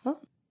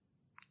 Ja.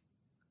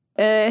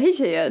 Hej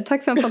tjejer,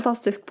 tack för en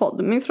fantastisk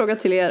podd. Min fråga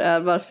till er är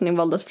varför ni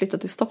valde att flytta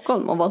till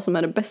Stockholm och vad som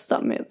är det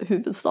bästa med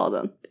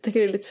huvudstaden. Jag tycker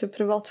det är lite för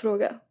privat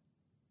fråga.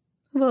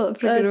 Vad,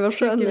 försöker du vara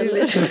skön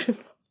eller?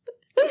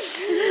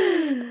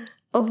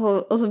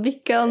 Och så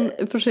Vickan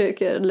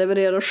försöker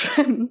leverera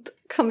skämt.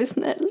 Kan vi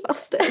snälla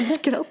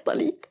skratta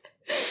lite?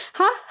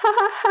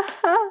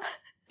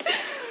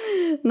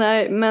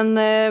 Nej, men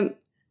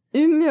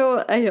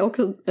Umeå är ju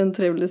också en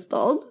trevlig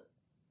stad.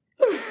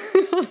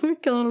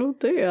 Vilken har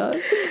låt det är?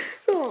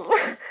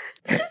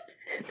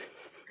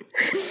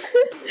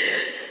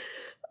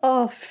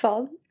 För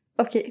fan.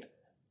 Okej.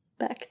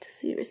 Back to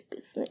serious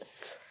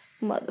business.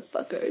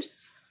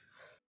 Motherfuckers.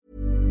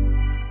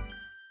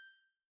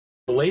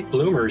 Late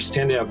bloomers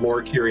tend to have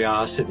more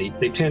curiosity.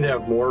 They tend to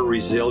have more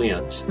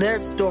resilience.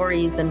 There's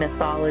stories and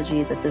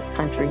mythology that this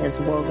country has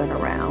woven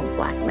around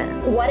Black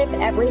men. What if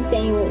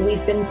everything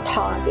we've been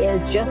taught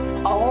is just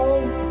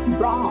all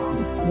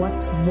wrong?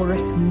 What's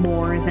worth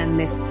more than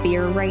this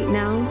fear right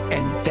now?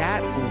 And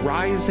that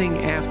rising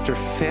after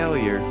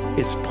failure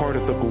is part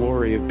of the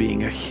glory of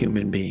being a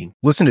human being.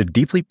 Listen to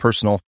Deeply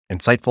Personal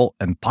Insightful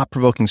and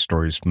thought-provoking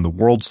stories from the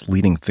world's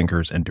leading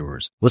thinkers and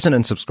doers. Listen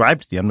and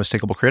subscribe to The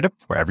Unmistakable Creative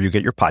wherever you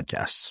get your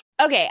podcasts.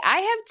 Okay, I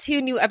have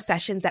 2 new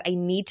obsessions that I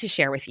need to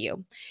share with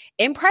you.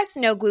 Impress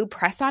No Glue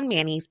Press-On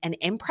Manis and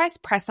Impress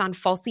Press-On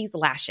Falsies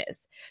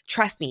Lashes.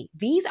 Trust me,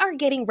 these are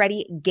getting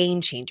ready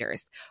game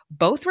changers.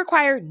 Both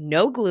require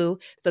no glue,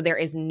 so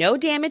there is no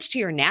damage to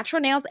your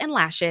natural nails and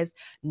lashes,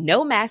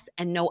 no mess,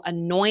 and no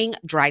annoying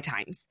dry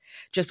times.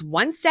 Just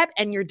one step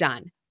and you're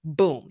done.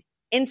 Boom.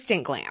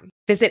 Instant glam.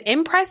 Visit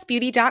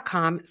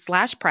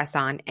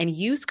impressbeauty.com/presson and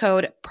use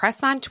code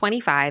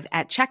PRESSON25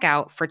 at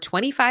checkout for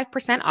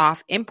 25%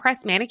 off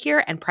Impress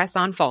Manicure and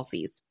Press-On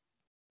Falsies.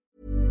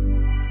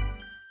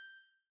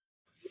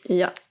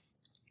 Ja.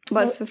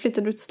 Varför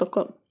flyttade du till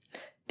Stockholm?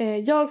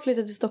 Jag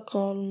flyttade till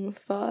Stockholm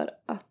för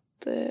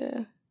att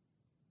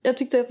jag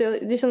tyckte att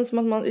det kändes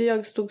som att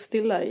jag stod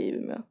stilla i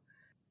Umeå.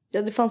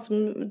 Ja,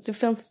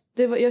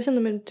 jag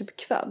kände mig typ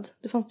kvävd.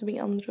 Det fanns typ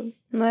inga andrum.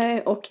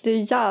 Nej, och det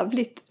är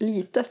jävligt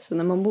litet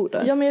när man bor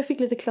där. Ja, men jag fick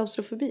lite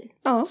klaustrofobi.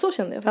 Ja. Så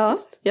kände jag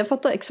faktiskt. Ja, jag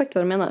fattar exakt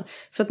vad du menar.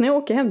 För att när jag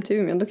åker hem till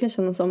Umeå, då kan jag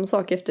känna samma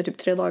sak efter typ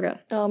 3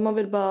 dagar. Ja, man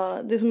vill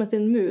bara... Det är som att det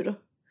är en mur.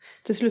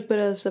 Till slut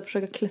börjar jag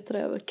försöka klättra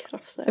över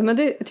krafsar. Ja, men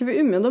det, typ i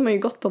Umeå, de har ju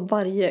gått på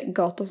varje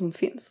gata som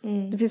finns.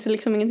 Det finns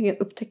liksom ingenting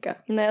att upptäcka.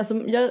 Nej,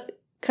 alltså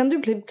kan du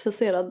bli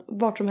placerad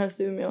vart som helst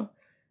i Umeå?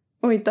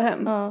 Och inte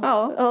hem.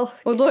 Ja.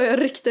 Och då är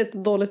jag riktigt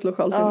dåligt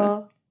lokalsinne.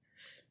 Ja.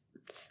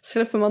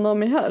 Släpper man av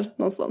mig här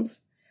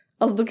någonstans?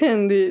 Alltså då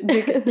kan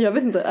jag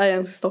vet inte, är jag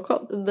ens i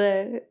Stockholm?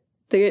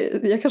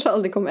 Jag kanske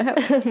aldrig kommer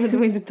hem. Men det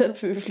var inte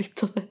därför vi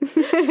flyttade.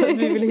 För att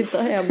vi ville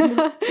hitta hem.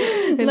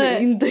 Eller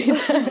Nej. Inte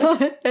hitta hem.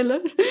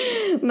 Eller?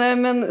 Nej,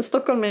 men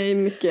Stockholm är ju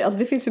mycket, alltså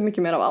det finns ju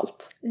mycket mer av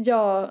allt.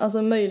 Ja,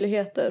 alltså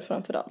möjligheter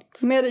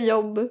framförallt. Mer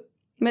jobb,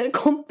 mer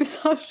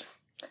kompisar.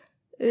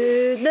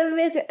 Det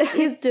vet jag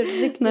inte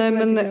riktigt. Nej,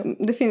 men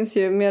det finns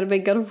ju mer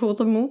väggar att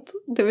fota mot.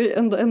 Det var ju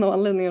ändå en av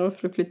anledningarna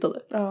för att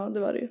flyttade. Ja, det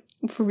var det ju.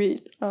 For real.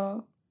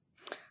 Ja.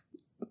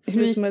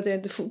 Slut med att jag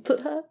inte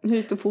fotade här. Hur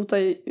gick du fota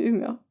i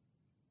Umeå?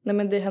 Nej,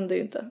 men det hände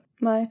ju inte.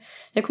 Nej.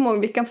 Jag kommer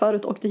ihåg veckan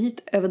förut åkte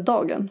hit över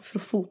dagen för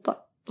att fota.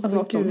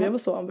 Alltså gud, jag var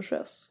så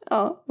ambitiös.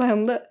 Ja, vad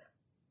hände?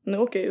 Nu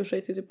åker jag ju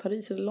sig till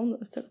Paris eller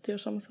London istället och gör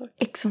samma sak.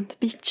 Ex on the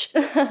beach.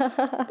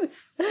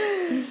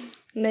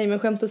 Nej, men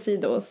skämt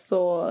åsido,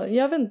 så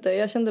jag vet inte.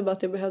 Jag kände bara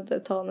att jag behövde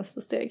ta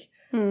nästa steg.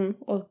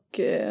 Och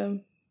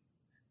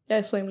jag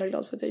är så himla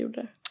glad för att jag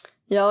gjorde det.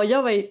 Ja,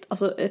 jag var i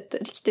ett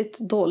riktigt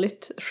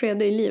dåligt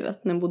skede i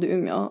livet när jag bodde i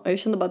Umeå. Och jag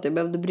kände bara att jag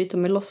behövde bryta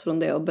mig loss från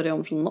det och börja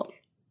om från noll.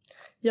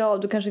 Ja,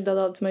 du kanske inte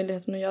hade haft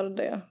möjligheten att göra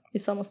det i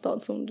samma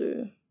stad som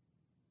du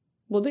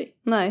bodde i.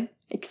 Nej,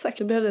 exakt.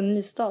 Du behövde en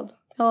ny stad.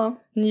 Ja.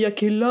 Nya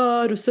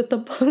killar och sätta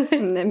på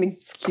dig. Nej, men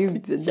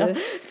gud. Ja,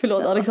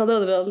 förlåt, Alexandra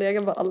hade redan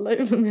legat med alla,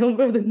 men hon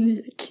behövde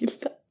nya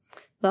killar.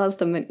 Det här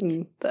stämmer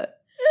inte.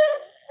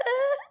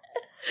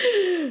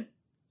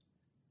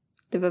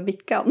 Det var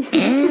Vickan.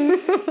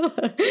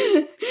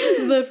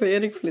 Därför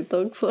Erik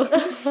flyttade också.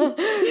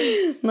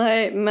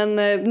 Nej, men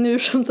nu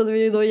skämtade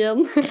vi då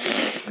igen.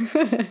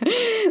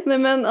 Nej,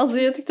 men alltså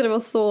jag tyckte det var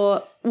så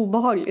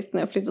obehagligt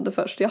när jag flyttade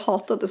först. Jag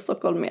hatade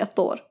Stockholm i 1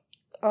 år.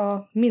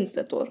 Ja, minst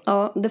 1 år.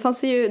 Ja, det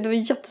var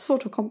jättesvårt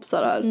att ha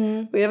kompisar här.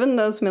 Och jag vet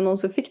inte ens om jag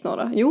någonsin fick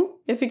några.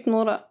 Jo, jag fick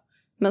några.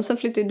 Men sen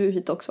flyttade du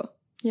hit också.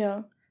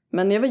 Ja.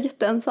 Men jag var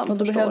jätteensam. Och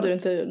då behövde du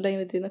inte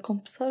längre dina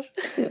kompisar.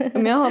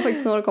 Men jag har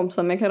faktiskt några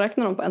kompisar, men jag kan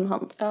räkna dem på en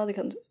hand. Ja, det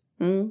kan du.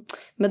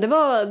 Men det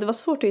var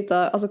svårt att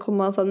hitta, alltså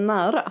komma så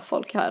nära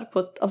folk här.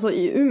 Alltså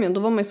i Umeå, då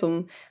var man ju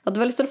som, att det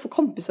var lättare att få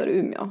kompisar i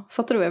Umeå.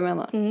 Fattar du vad jag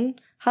menar?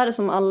 Här är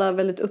som alla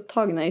väldigt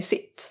upptagna i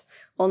sitt.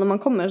 Och när man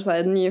kommer så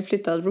här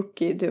nyinflyttad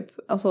rookie typ,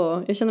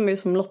 alltså jag känner mig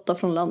som Lotta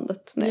från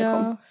landet när jag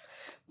kom.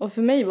 Och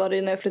för mig var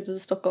det när jag flyttade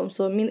till Stockholm,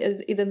 så min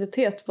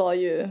identitet var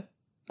ju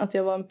att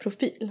jag var en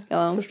profil.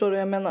 Ja. Förstår du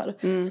vad jag menar?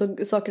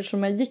 Så saker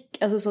som jag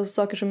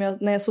saker som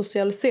jag, när jag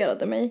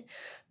socialiserade mig,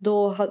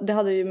 det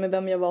hade ju med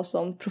vem jag var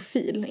som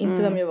profil,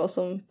 inte vem jag var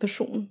som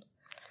person.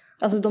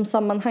 Alltså de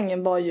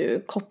sammanhangen var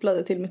ju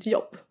kopplade till mitt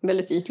jobb.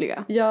 Väldigt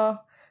ytliga.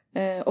 Ja.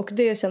 Och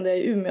det kände jag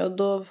i Umeå.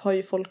 Då har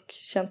ju folk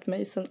känt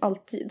mig sedan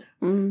alltid.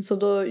 Så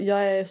då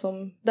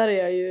där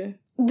är jag ju.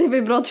 Det var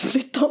ju bra att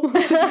flytta om.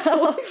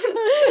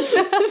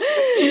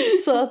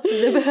 Så att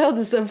det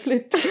behövdes en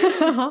flytt.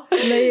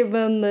 Nej,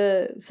 men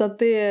så att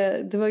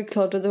det var ju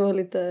klart att det var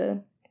lite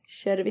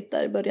kärvigt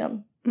där i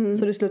början.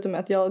 Så det slutade med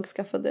att jag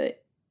skaffade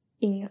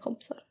inga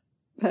kompisar.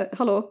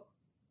 Hallå?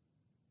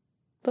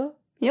 Va?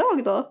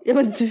 Jag då? Ja,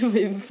 men du var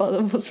ju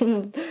fan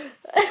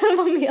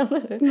vad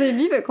menar du? Nej,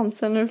 vi var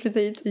kompisar när du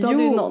flyttade hit. Du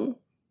hade ju någon.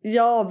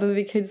 Ja, men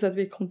vi kan inte säga att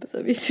vi är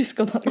kompisar. Vi är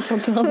syskon,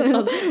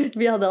 Alexandra.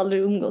 Vi hade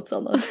aldrig umgåtts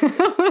annars.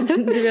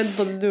 Det vet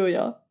både du och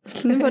jag.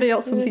 Nu var det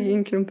jag som fick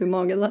en klump i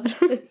magen där.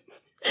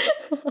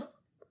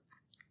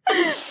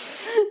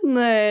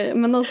 Nej,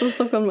 men alltså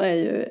Stockholm är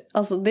ju,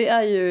 alltså det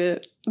är ju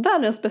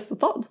världens bästa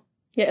stad.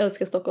 Jag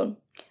älskar Stockholm.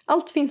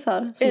 Allt finns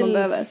här som man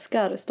behöver.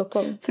 Älskar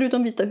Stockholm.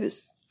 Förutom Vita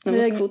hus. När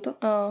man ska fota.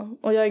 Ja,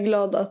 och jag är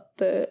glad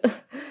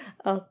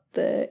att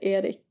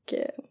Erik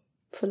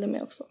följde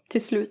med också.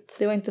 Till slut.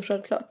 Det var inte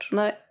självklart.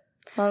 Nej.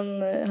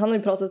 Han har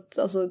ju pratat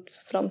alltså,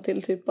 fram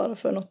till typ bara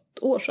för något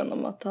år sedan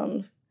om att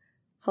han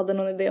hade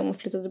någon idé om att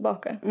flytta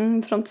tillbaka.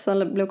 Fram tills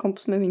han blev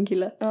kompis med min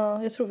kille.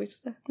 Ja, jag tror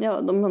faktiskt det.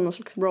 Ja, de har någon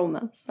slags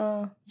bromance.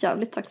 Ja.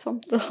 Jävligt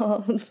tacksamt.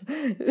 Ja,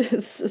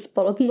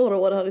 sparat några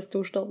år här i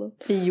storstaden.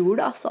 Det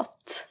gjorde alltså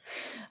att...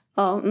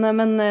 Ja, nej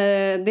men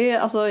det är,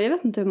 alltså, jag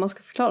vet inte hur man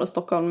ska förklara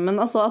Stockholm. Men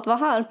alltså att vara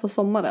här på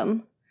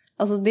sommaren.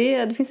 Alltså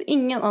det finns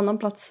ingen annan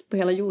plats på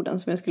hela jorden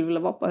som jag skulle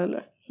vilja vara på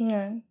heller.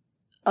 Nej.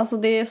 Alltså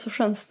det är så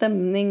skön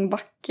stämning,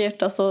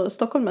 vackert. Alltså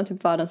Stockholm är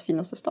typ världens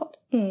finaste stad.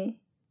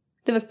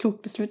 Det var ett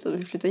klokt beslut att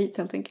vi flyttade hit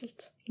helt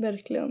enkelt.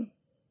 Verkligen.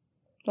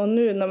 Och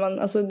nu när man,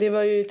 alltså det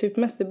var ju typ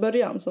mest i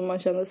början som man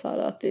kände så här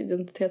att det är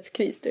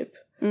identitetskris typ.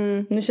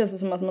 Nu känns det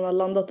som att man har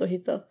landat och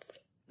hittat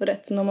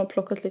rätt. Nu har man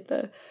plockat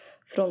lite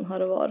från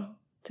här och var.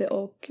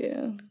 Och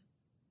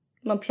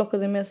man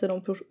plockade med sig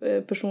de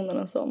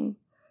personerna som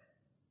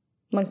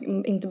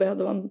man inte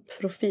behövde vara en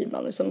profil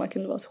bland, utan man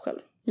kunde vara sig själv.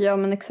 Ja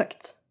men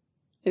exakt.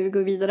 Vi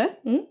går vidare.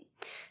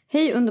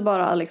 Hej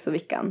underbara Alex och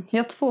Vickan.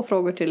 Jag har 2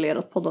 frågor till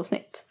ert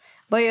poddavsnitt.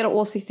 Vad är era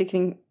åsikter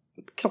kring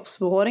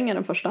kroppsbehåring är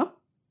den första?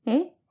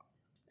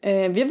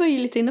 Vi var ju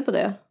lite inne på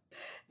det.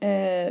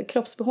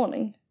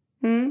 Kroppsbehåring?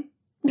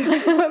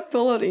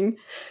 Behåring.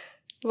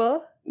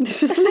 Va? Du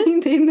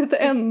slängde in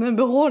ett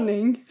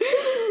behåring.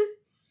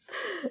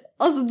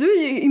 Alltså du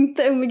är ju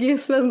inte MVG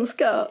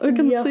svenska. Hur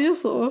kan du säga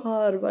så?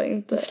 Hör bara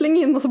inte. Du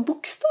slänger in en massa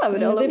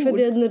bokstäver i alla ord. Det är för att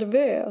jag är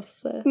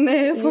nervös.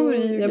 Nej, jag får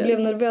jag blev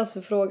nervös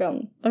för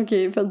frågan.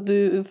 Okej, för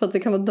att det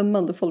kan vara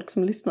dömande folk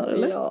som lyssnar,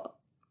 eller? Ja.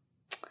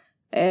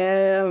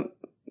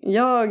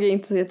 Jag är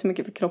inte så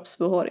jättemycket för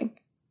kroppsbehåring.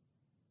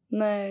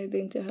 Nej, det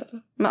är inte jag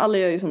heller. Men alla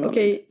gör ju som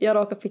Okej, jag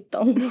rakar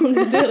fittan. Om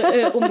det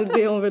är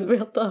det hon vill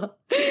veta.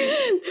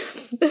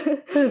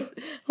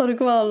 Har du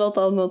kvar något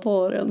annat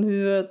hår än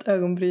huvudet,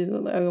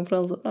 ögonbrynen,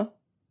 ögonfransarna?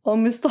 Och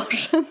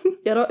mustaschen?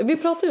 Vi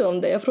pratade ju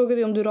om det. Jag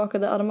frågade ju om du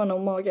rakade armarna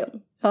och magen.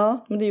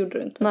 Ja. Men det gjorde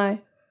du inte.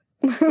 Nej.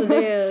 Så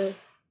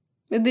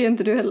det är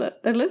inte du heller,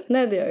 eller?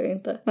 Nej, det gör jag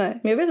inte. Nej.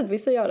 Men jag vet att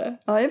vissa gör det.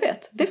 Ja, jag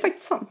vet. Det är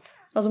faktiskt sant.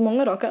 Alltså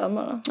många rakar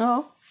armarna.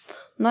 Ja.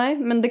 Nej,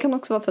 men det kan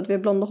också vara för att vi har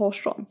blonda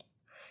hårstrån.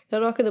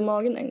 Jag rakade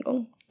magen en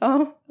gång.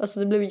 Ja. Alltså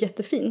det blev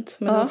jättefint.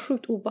 Men det var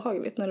sjukt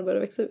obehagligt när det började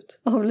växa ut.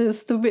 Ja, det blev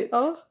stubbigt.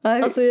 Ja.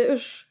 Nej. Alltså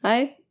usch.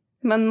 Nej,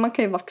 men man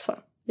kan ju vaxa.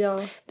 Ja.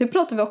 Det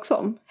pratar vi också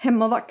om.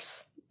 Hemmavax.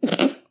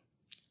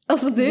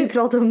 Alltså vi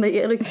pratade om när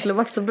Erik skulle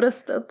vaxa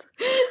bröstet.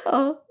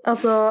 Ja.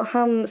 Alltså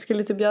han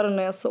skulle typ göra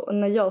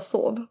när jag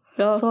sov.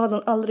 Ja. Så hade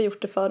han aldrig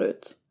gjort det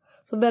förut.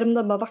 Så värmde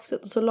han bara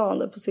vaxet och så la han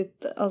det på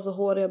sitt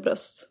håriga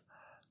bröst.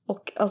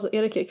 Och alltså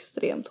Erik är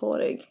extremt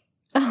hårig.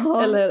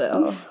 Aha.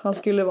 Eller han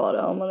skulle vara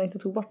det om man inte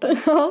tog bort det.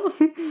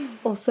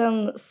 Och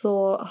sen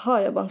så hör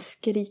jag bara en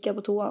skrika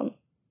på toan.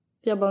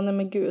 Jag bara, nej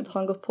men gud, har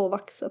han gått på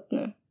vaxet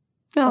nu?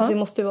 Ja. Alltså det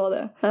måste ju vara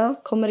det. Ja.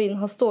 Kommer in,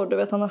 han står, du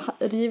vet, han har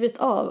rivit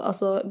av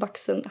alltså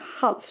vaxen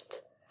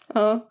halvt.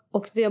 Ja.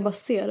 Och det jag bara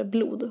ser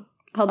blod.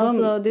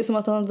 Alltså det är som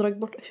att han har dragit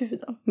bort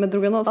huden. Men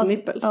drog han av sin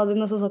nippel? Ja, det är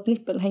nästan så att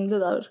nippeln hängde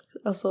där.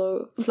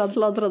 Alltså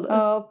fladdrade.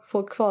 Ja,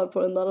 kvar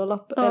på den där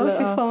lappen. Ja,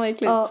 fy fan vad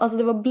äckligt. Ja, alltså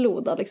det var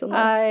blod där liksom.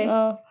 Nej,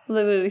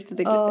 det är riktigt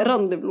äckligt.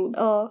 Randig blod.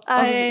 Ja,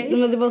 alltså,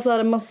 men det var så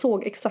här, man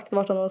såg exakt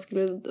vart han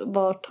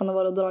har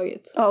varit och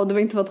dragit. Ja, och det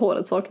var inte för att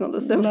håret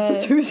saknades. Det var för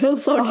att huden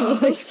saknades.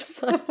 Ja,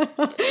 exakt.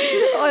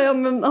 Ja,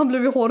 men han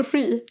blev ju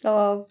hårfri.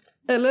 Ja.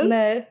 Eller?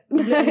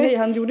 Nej,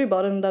 han gjorde ju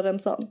bara den där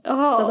remsan.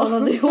 Aha. Så att han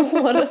hade ju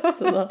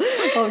hårresten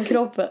av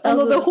kroppen. Han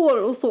hade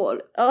hår och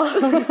sår. Ja,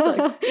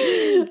 exakt.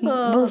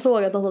 Man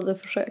såg att han hade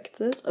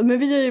försökt. Men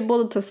vi har ju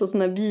både testat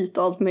sån här vit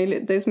och allt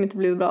möjligt. Det är som inte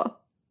blivit bra.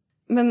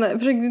 Men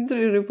försökte inte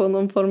du på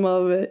någon form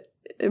av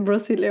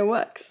Brazilian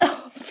wax?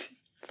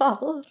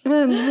 Fan.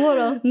 Men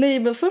då? Nej,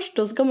 men först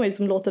då ska man ju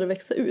som låta det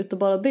växa ut. Och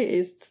bara det är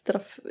ju ett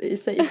straff i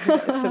sig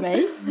för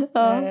mig.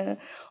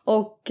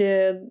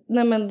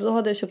 Nej men då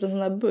hade jag köpt en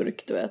sån här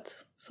burk, du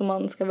vet. Som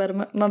man ska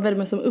värma. Man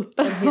värmer som upp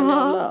en hel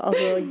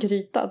jävla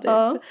gryta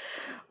typ.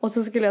 Och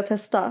så skulle jag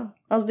testa.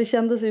 Alltså det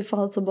kändes ju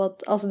fan som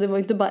att alltså det var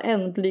inte bara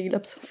en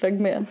blygläpp som flög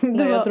med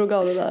när jag drog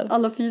av det där.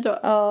 Alla 4?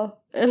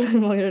 Ja, eller hur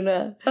många det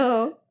är.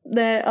 Ja.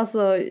 Nej,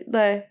 alltså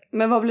nej.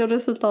 Men vad blev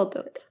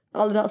resultatet?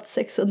 Aldrig haft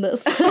sex sen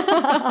dess.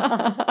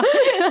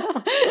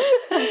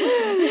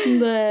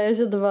 Nej, jag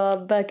kände bara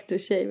back to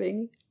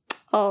shaving.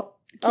 Ja.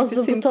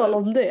 Alltså på tal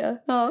om det.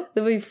 Ja.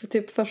 Det var ju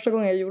typ första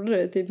gången jag gjorde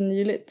det typ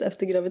nyligt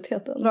efter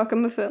graviditeten. Raka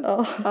muffen?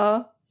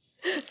 Ja.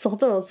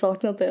 Satan vad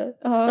saknat det.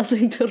 Alltså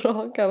inte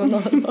raka men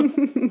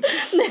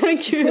nej men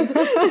gud.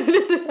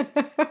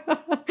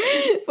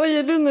 Vad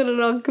gör du när du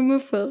rakar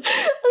muffen?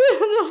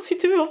 Vad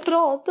sitter vi och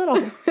pratar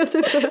om?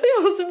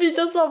 Jag måste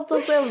byta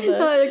samtalsämne.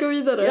 Ja, jag går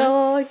vidare.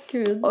 Ja,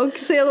 gud. Och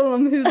sedan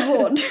om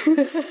hudvård.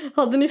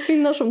 Hade ni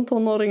finnar som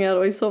tonåringar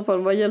och i så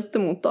fall vad hjälpte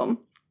mot dem?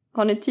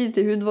 Har ni tid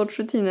till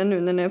hudvårdsrutiner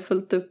nu när ni har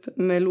följt upp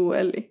med Lo och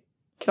Ellie?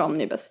 Kram,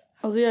 ni är bäst.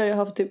 Alltså jag har ju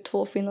haft typ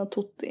 2 finnar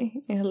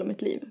tutti i hela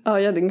mitt liv. Ja,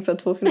 jag hade ungefär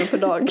 2 finnar per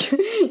dag.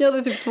 Jag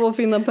hade typ 2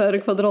 finnar per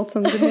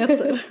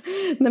kvadratcentimeter.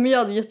 Nej, men jag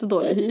hade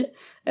jättedålig hy.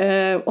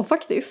 Och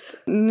faktiskt,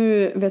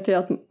 nu vet jag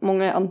att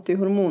många är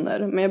antihormoner.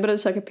 Men jag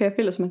började käka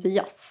p-piller som heter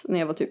Jazz när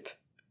jag var typ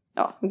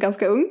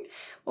ganska ung.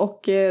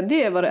 Och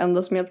det var det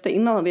enda som hjälpte.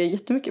 Innan hade jag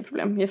jättemycket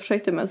problem. Jag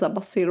försökte med så här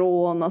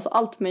Baciron, alltså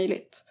allt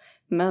möjligt.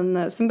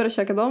 Men sen började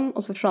jag käka dem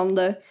och så försvann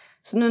det.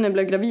 Så nu när jag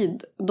blev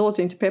gravid, då åt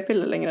jag inte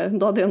p-piller längre.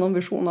 Då hade jag någon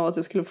vision av att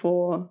jag skulle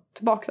få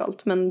tillbaka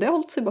allt. Men det har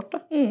hållit sig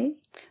borta.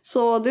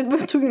 Så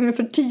det tog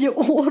ungefär 10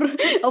 år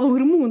av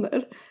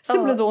hormoner.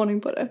 Sen blev det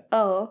ordning på det.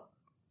 Ja.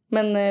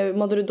 Men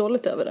mådde du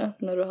dåligt över det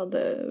när du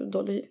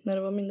när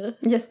du var mindre?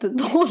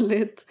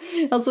 Jättedåligt.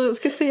 Alltså jag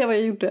ska se vad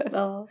jag gjorde.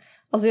 Ja.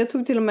 Alltså jag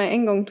tog till och med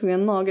en gång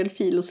en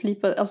nagelfil och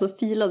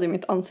filade i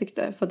mitt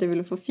ansikte för att jag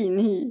ville få fin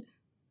hy.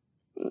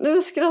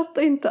 Nu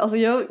skrattar inte. Alltså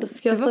jag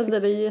skrattade,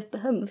 det är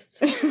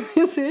jättehemskt.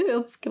 Jag ser att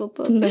jag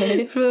skrattar.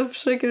 Nej. För jag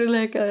försöker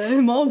leka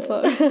human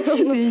för.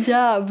 Det är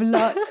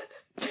jävla...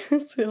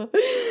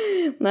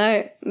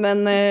 Nej,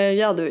 men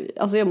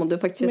jag mådde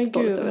faktiskt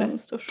jättedåligt över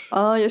det.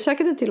 Ja, jag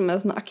käkade till och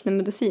med sån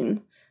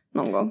aknemedicin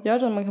någon gång. Jag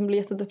tror att man kan bli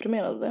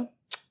jättedeprimerad av det.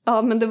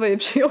 Ja, men det var ju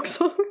för sig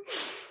också.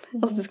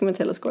 Alltså det ska man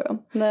inte heller skoja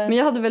om. Nej. Men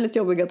jag hade väldigt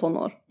jobbiga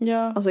tonår.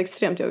 Ja. Alltså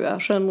extremt jobbiga.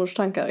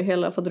 Självmordstankar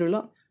hela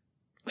fadrulla.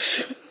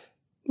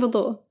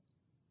 Vadå?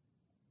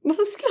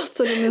 Varför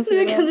skrattar du med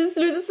nu kan du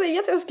sluta säga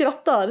att jag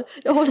skrattar.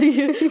 Jag håller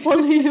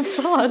ju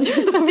fan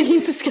att det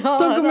inte ska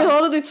höra. De kommer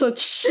höra ditt så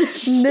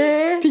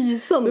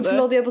pysande. Men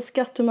förlåt, jag är på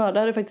skatthumör. Det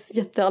här är faktiskt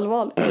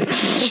jätteallvarligt.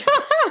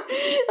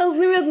 Alltså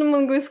ni vet när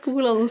man går i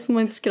skolan och så får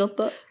man inte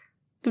skratta.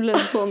 Det blev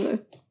så nu.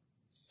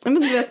 Men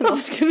du vet,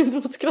 varför ska du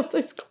inte få skratta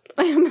i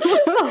skolan?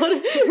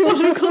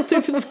 Har du gått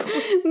ut i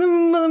skolan? Nej,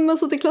 men man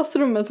satt i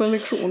klassrummet på en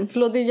lektion.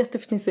 Förlåt, det är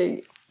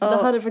jättefnissig. Det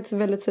här är faktiskt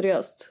väldigt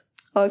seriöst.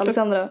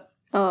 Alexandra.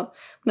 Ja,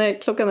 nej,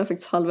 klockan är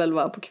faktiskt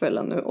 22:30 på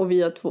kvällen nu och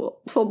vi har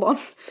två barn.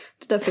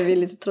 Det är därför vi är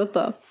lite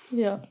trötta.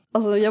 Ja.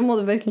 Alltså jag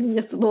mådde verkligen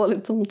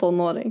jättedåligt som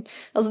tonåring.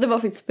 Alltså det var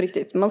faktiskt på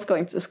riktigt. Man ska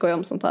inte skoja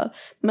om sånt här.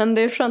 Men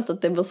det är skönt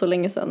att det var så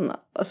länge sedan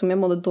som jag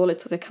mådde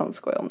dåligt så att jag kan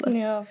skoja om det.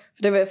 Ja.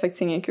 För det var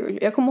faktiskt ingen kul.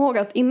 Jag kommer ihåg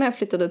att innan jag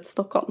flyttade till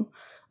Stockholm.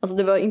 Alltså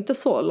det var inte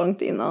så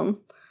långt innan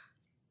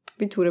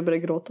Victoria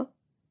började gråta.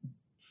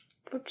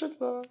 Fortsätt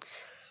bara.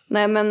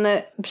 Nej men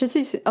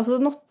precis, alltså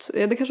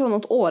det kanske var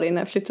något år innan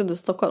jag flyttade till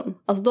Stockholm.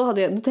 Alltså då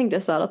tänkte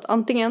jag så här att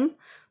antingen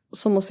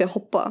så måste jag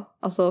hoppa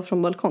alltså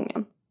från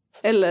balkongen.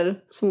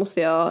 Eller så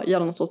måste jag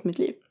göra något åt mitt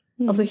liv.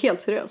 Alltså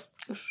helt seriöst.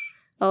 Usch.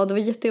 Ja, det var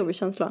en jättejobbig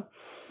känsla.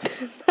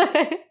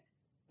 Nej.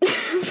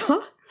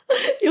 Va?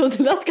 Jo, det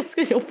lät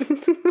ganska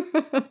jobbigt.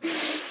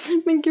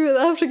 Men gud,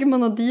 här försöker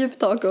man ha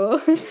djuptak och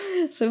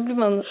så blir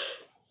man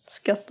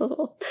skrattad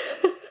åt.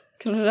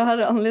 Kanske det här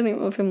är anledningen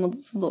varför jag mådde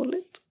så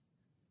dåligt.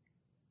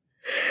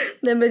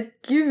 Nej men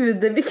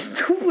gud,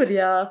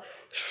 Victoria,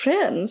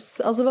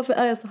 skäms. Alltså varför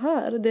är jag så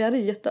här? Det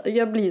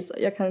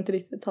är jag kan inte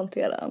riktigt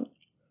hantera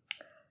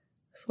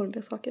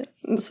sorgliga saker.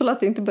 Så lät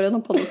det inte börja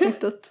på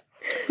poddavsnittet.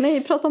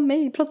 Nej, prata om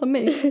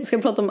mig. Jag ska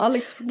prata om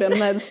Alex problem.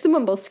 Nej, det sitter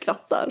man bara och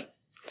skrattar.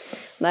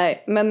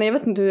 Nej, men jag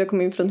vet inte hur jag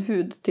kom in från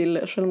hud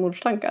till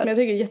självmordstankar. Men jag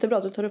tycker det är jättebra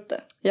att du tar upp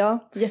det.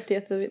 Ja.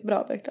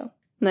 Jättebra, verkligen.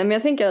 Nej, men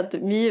jag tänker att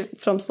vi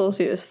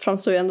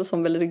framstår ju ändå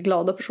som väldigt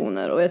glada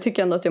personer. Och jag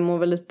tycker ändå att jag mår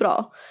väldigt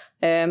bra.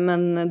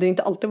 Men det har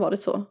inte alltid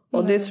varit så.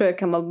 Och det tror jag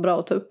kan vara bra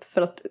att ta upp.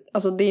 För att,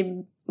 alltså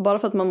bara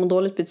för att man mår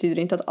dåligt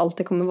betyder inte att allt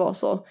det kommer vara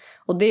så.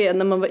 Och det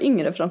när man var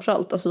yngre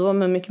framförallt. Alltså då var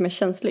man mycket mer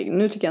känslig.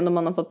 Nu tycker jag ändå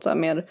man har fått så här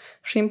mer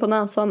skinn på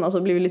näsan.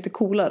 Alltså blivit lite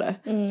coolare.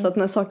 Så att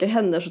när saker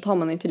händer så tar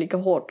man inte lika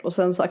hårt. Och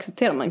sen så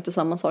accepterar man inte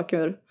samma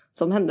saker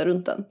som händer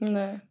runt en.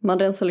 Nej. Man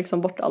rensar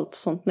liksom bort allt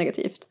sånt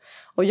negativt.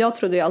 Och jag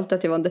trodde ju alltid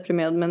att jag var en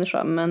deprimerad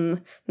människa. Men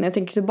när jag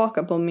tänker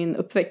tillbaka på min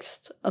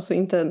uppväxt. Alltså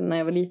inte när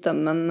jag var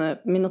liten men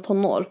mina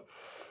tonår.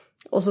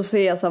 Och så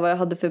ser jag så här vad jag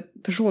hade för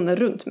personer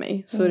runt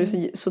mig. Så är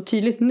det så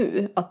tydligt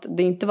nu att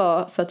det inte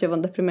var för att jag var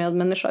en deprimerad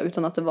människa.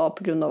 Utan att det var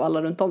på grund av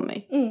alla runt om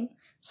mig.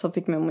 Som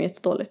fick mig att må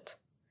jättedåligt.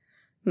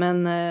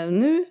 Men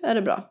nu är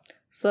det bra.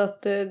 Så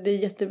att det är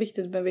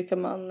jätteviktigt med vilka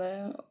man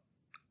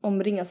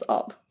omringas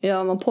av.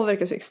 Ja, man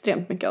påverkas ju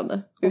extremt mycket av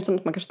det. Utan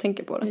att man kanske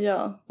tänker på det.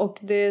 Ja, och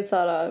det är så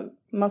här,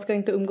 man ska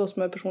inte umgås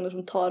med personer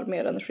som tar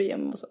mer energi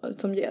än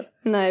som ger.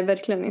 Nej,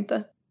 verkligen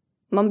inte.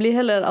 Man blir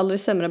heller aldrig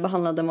sämre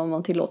behandlad än vad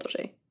man tillåter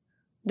sig.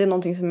 Det är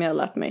någonting som jag har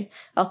lärt mig.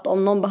 Att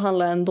om någon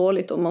behandlar en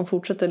dåligt och man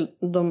fortsätter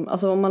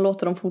om man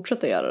låter dem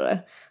fortsätta göra det.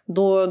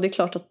 Då det är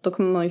klart att då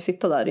kommer man ju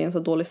sitta där i en så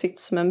dålig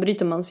sits. Men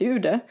bryter man sig ur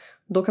det,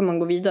 då kan man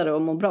gå vidare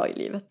och må bra i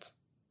livet.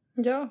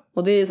 Ja.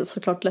 Och det är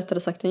såklart lättare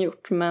sagt än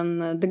gjort,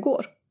 men det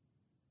går.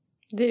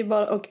 Det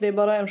är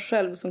bara en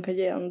själv som kan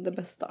ge en det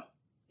bästa.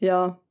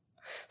 Ja.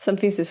 Sen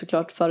finns det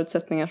såklart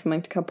förutsättningar som man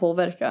inte kan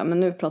påverka. Men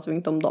nu pratar vi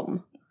inte om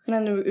dem.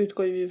 Nej, nu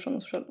utgår vi från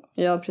oss själva.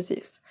 Ja,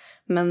 precis.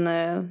 Men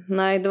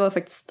nej, det var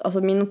faktiskt,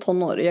 alltså mina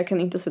tonår, jag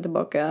kan inte se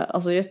tillbaka,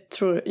 alltså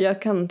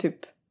jag kan typ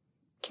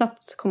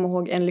knappt komma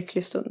ihåg en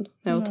lycklig stund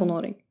när jag var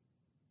tonåring.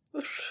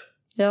 Usch.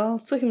 Ja.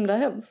 Så himla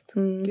hemskt.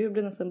 Gud, jag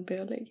blir nästan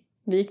bölig.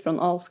 Vi gick från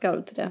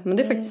avskarv till det, men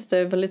det är faktiskt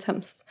väldigt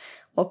hemskt.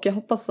 Och jag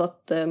hoppas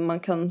att man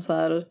kan så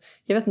här,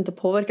 jag vet inte,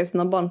 påverka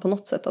sina barn på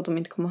något sätt, att de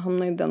inte kommer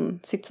hamna i den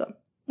sitsen.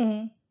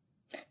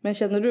 Men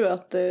känner du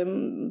att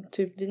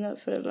typ dina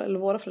föräldrar eller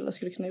våra föräldrar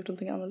skulle kunna gjort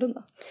någonting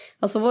annorlunda?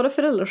 Alltså våra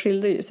föräldrar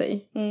skilde ju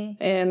sig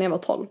när jag var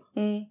 12.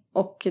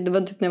 Och det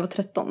var typ när jag var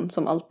 13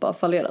 som allt bara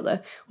fallerade.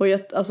 Och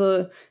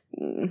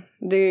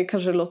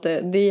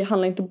det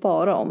handlar inte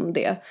bara om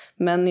det.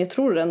 Men jag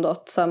tror ändå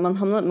att så här,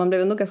 man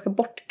blev ändå ganska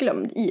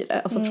bortglömd i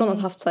det. Alltså från att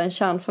ha haft så här, en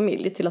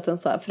kärnfamilj till att en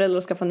så här,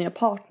 föräldrar skaffar nya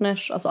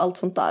partners. Alltså allt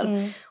sånt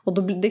där. Och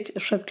då blir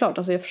det självklart,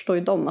 alltså jag förstår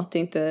ju dem att det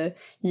inte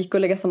gick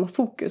att lägga samma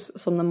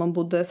fokus som när man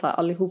bodde så här,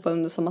 allihopa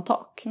under samma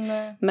tak.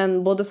 Nej.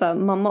 Men både så här,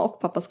 mamma och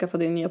pappa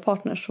skaffade nya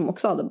partners som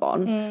också hade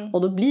barn.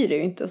 Och då blir det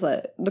ju inte så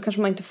här, då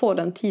kanske man inte får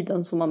den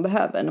tiden som man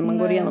behöver när man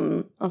går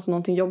igenom alltså,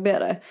 någonting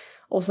jobbigare.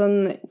 Och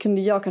sen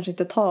kunde jag kanske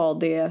inte ta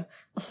det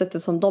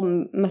sättet som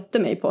de mötte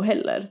mig på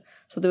heller.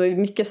 Så det var ju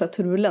mycket så här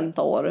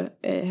turbulenta år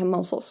hemma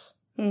hos oss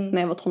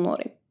när jag var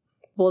tonåring.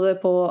 Både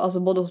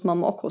hos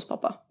mamma och hos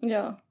pappa.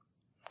 Ja.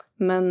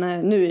 Men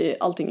nu är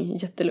allting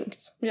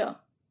jättelugnt. Ja.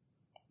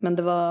 Men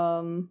det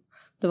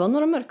var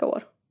några mörka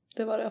år.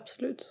 Det var det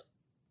absolut.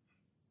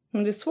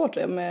 Men det är svårt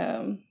det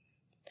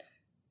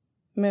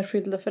med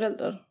skilda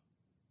föräldrar.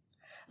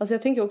 Alltså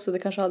jag tänker också att det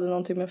kanske hade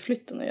någonting med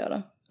flytten att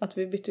göra. Att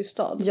vi bytte i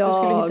stad. Ja, du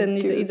skulle hitta en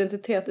ny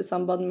identitet i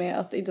samband med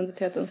att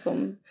identiteten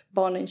som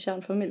barn i en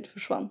kärnfamilj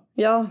försvann.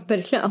 Ja,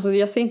 verkligen. Alltså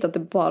jag ser inte att det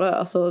bara...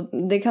 Alltså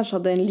det kanske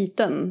hade en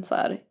liten så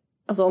här...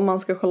 Alltså om man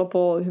ska kolla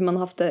på hur man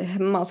haft det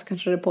hemma så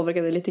kanske det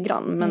påverkade lite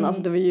grann. Men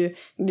alltså det var ju...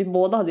 Vi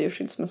båda hade ju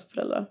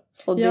skilsmässoföräldrar.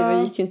 Och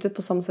det gick ju inte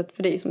på samma sätt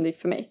för dig som det gick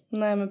för mig.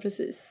 Nej, men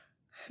precis.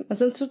 Men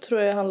sen så tror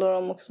jag det handlar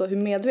om också hur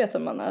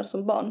medveten man är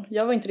som barn.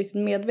 Jag var inte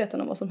riktigt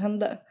medveten om vad som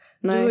hände.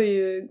 Nej. Du var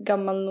ju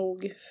gammal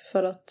nog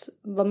för att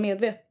vara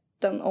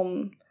medveten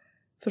om...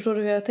 Förstår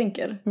du hur jag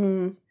tänker?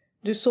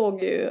 Du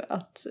såg ju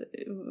att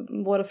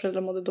våra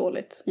föräldrar mådde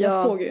dåligt. Jag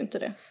såg ju inte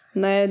det.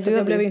 Nej, så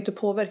jag blev ju inte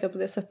påverkad på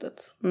det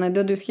sättet. Nej, du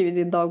hade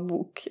skrivit i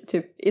dagbok.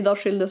 Typ, idag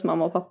skildes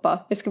mamma och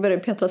pappa. Jag ska börja i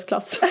Petras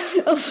klass.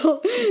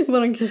 Alltså,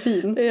 våran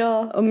kusin.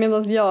 Ja. Och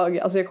medan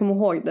jag kommer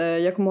ihåg det.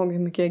 Jag kommer ihåg hur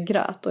mycket jag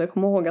grät. Och jag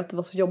kommer ihåg att det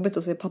var så jobbigt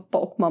att se pappa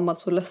och mamma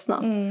så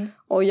ledsna.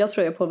 Och jag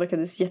tror jag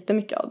påverkades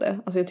jättemycket av det.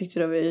 Alltså jag tyckte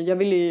jag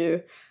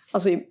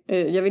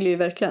ville ju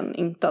verkligen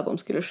inte att de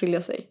skulle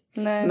skilja sig.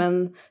 Nej.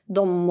 Men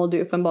de mådde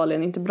ju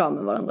uppenbarligen inte bra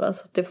med varandra.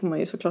 Så det får man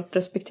ju såklart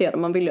respektera.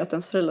 Man vill ju att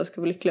ens föräldrar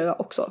ska vara lyckliga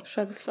också.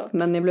 Självklart.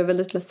 Men jag blev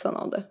väldigt ledsen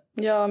av det.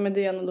 Ja, men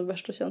det är en av de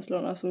värsta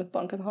känslorna som ett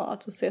barn kan ha.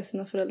 Att se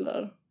sina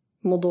föräldrar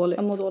må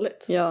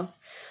dåligt. Ja.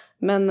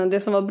 Men det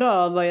som var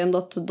bra var ju ändå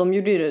att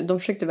de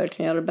försökte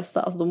verkligen göra det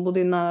bästa. Alltså de bodde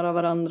ju nära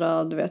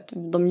varandra. Du vet,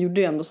 de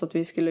gjorde ju ändå så att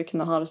vi skulle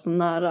kunna ha det så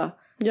nära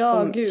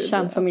som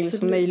kärnfamilj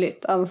som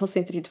möjligt. Även fast det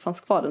inte riktigt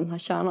fanns kvar den här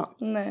kärnan.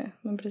 Nej,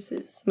 men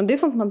precis. Men det är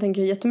sånt man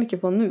tänker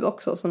jättemycket på nu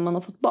också. Sen man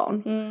har fått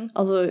barn.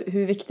 Alltså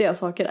hur viktiga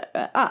saker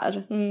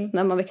är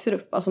när man växer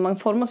upp. Alltså man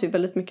formas ju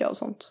väldigt mycket av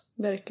sånt.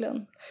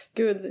 Verkligen.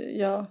 Gud,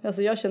 ja.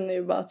 Alltså jag känner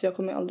ju bara att jag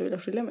kommer aldrig vilja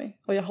skilja mig.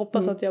 Och jag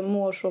hoppas att jag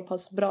mår så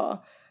pass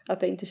bra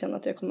att jag inte känner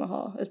att jag kommer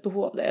ha ett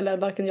behov av det. Eller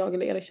varken jag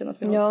eller Erik känner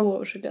att vi har ett behov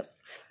av att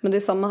skiljas. Men det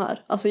är samma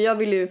här. Alltså jag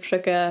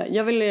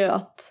vill ju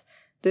att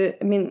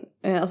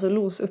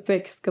Los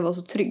uppväxt ska vara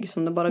så trygg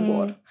som det bara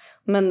går.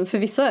 Men för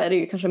vissa är det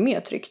ju kanske mer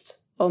tryggt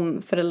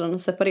om föräldrarna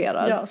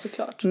separerar. Ja,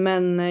 såklart.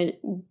 Men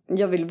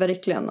jag vill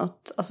verkligen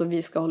att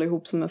vi ska hålla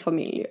ihop som en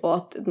familj. Och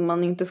att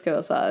man inte ska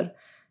vara så här...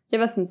 Jag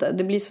vet inte,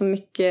 det blir så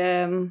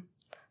mycket...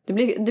 Det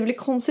blir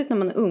konstigt när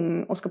man är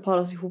ung och ska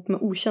para sig ihop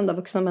med okända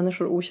vuxna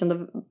människor och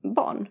okända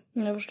barn.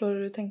 Jag förstår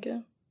hur du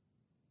tänker.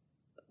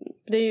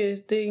 Det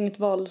är ju inget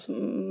val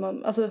som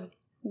man... Alltså...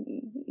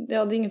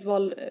 Ja, det är inget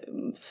val.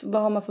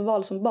 Vad har man för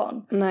val som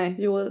barn? Nej.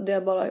 Jo, det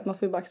är bara, man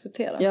får ju bara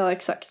acceptera. Ja,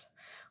 exakt.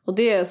 Och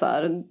det är så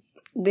här...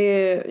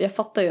 jag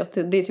fattar ju att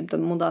det är typ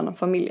den moderna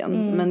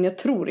familjen. Men jag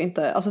tror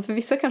inte... Alltså för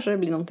vissa kanske det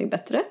blir någonting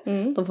bättre.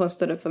 De får en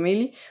större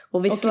familj.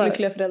 Och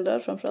lyckliga föräldrar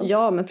framförallt.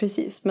 Ja, men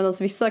precis. Medan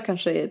vissa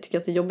kanske tycker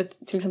att det är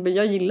jobbigt. Till exempel,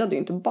 jag gillade ju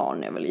inte barn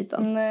när jag var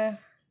liten. Nej.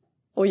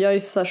 Och jag är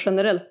så här,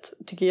 generellt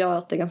tycker jag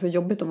att det är ganska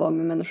jobbigt att vara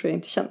med människor jag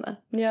inte känner.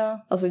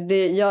 Ja. Alltså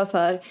jag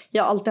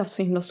har alltid haft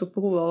så himla stort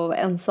behov av att vara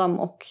ensam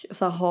och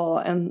så här,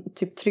 ha en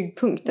typ trygg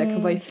punkt där jag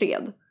kan vara i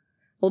fred.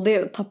 Och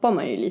det tappar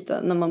man ju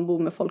lite när man bor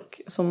med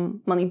folk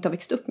som man inte har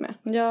växt upp med.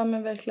 Ja,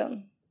 men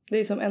verkligen. Det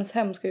är som ens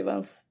hem ska ju vara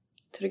ens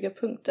trygga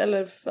punkt.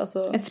 Eller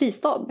alltså... En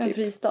fristad typ. En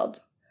fristad.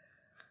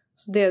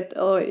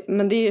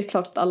 Men det är ju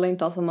klart att alla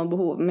inte har samma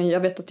behov. Men jag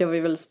vet att jag var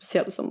väldigt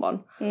speciell som barn.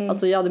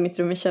 Alltså jag hade mitt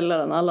rum i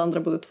källaren. Alla andra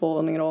bodde 2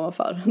 våningar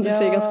ovanför. Det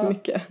säger ganska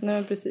mycket. Nej,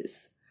 men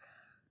precis.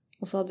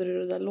 Och så hade du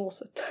det där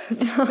låset.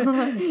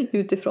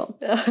 Utifrån.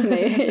 Ja.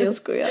 Nej, jag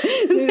skojar.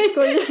 Nu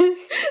skojar jag.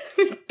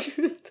 Men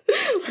gud.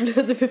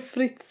 Blev det för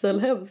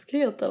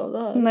fritzelhemskheten av det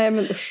här? Nej,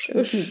 men usch.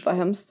 Vad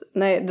hemskt.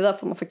 Nej, det där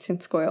får man faktiskt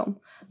inte skoja om.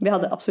 Vi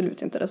hade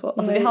absolut inte det så.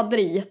 Alltså vi hade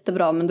det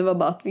jättebra, men det var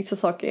bara att vissa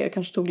saker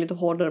kanske tog lite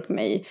hårdare på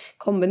mig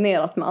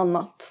kombinerat med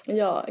annat.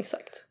 Ja,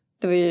 exakt.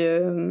 Det var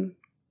ju...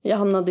 Jag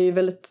hamnade ju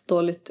väldigt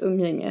dåligt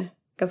umgänge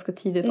ganska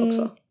tidigt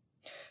också.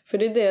 För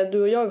det är det,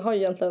 du och jag har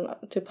egentligen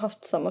typ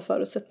haft samma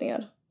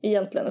förutsättningar.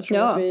 Egentligen,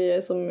 eftersom att vi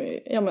är som,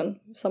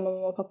 samma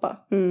mamma och pappa.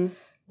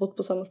 Bott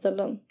på samma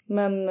ställen.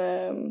 Men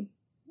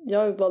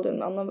jag valde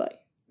en annan väg.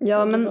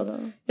 Ja,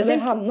 men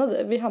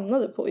vi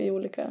hamnade på i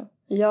olika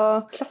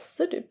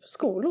klasser typ,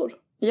 skolor.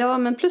 Ja,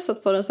 men plus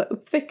att vara så här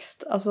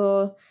uppväxt,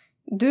 alltså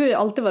du har ju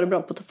alltid varit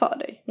bra på att ta för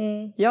dig.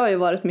 Jag har ju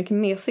varit mycket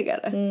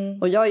mesigare.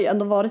 Och jag har ju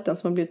ändå varit den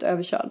som har blivit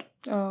överkörd.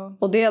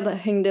 Och det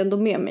hängde ändå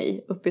med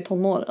mig upp i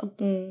tonåren.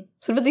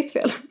 Så det var ditt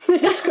fel.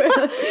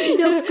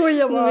 Jag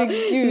skojar bara.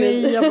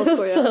 Nej, jag bara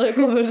skojar. Så det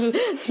kommer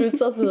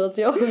slutsatsen att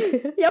jag...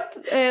 Japp,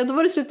 då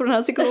var det slut på den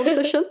här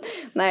psykologsession.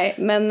 Nej,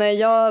 men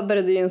jag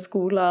började i en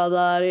skola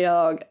där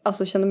jag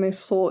kände mig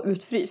så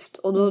utfryst.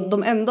 Och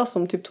de enda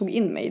som typ tog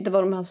in mig, det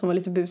var de här som var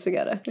lite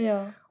busigare.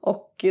 Ja.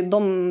 Och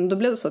då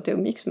blev det så att jag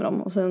umgicks med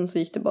dem. Och sen så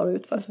gick det bara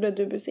ut för. Så blev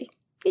du busig?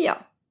 Ja,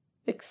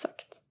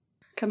 exakt.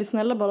 Kan vi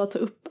snälla bara ta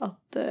upp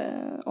att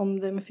om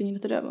det med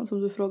fingret i röven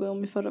som du frågade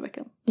om i förra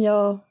veckan?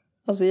 Ja,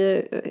 alltså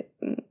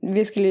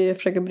vi skulle ju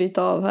försöka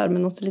bryta av här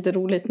med något lite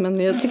roligt. Men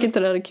jag tycker inte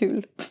det här är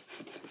kul.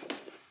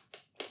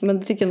 Men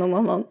det tycker någon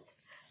annan.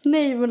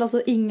 Nej, men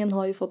alltså ingen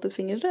har ju fått ett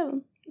finger i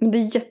röven. Men det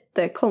är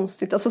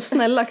jättekonstigt. Alltså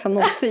snälla, kan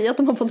någon säga att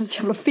de har fått ett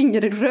jävla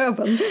finger i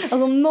röven?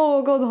 Alltså om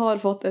någon har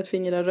fått ett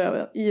finger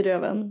i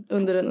röven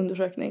under en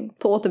undersökning.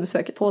 På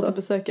återbesöket. På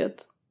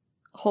återbesöket.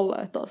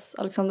 Hålla ett oss.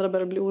 Alexandra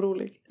börjar bli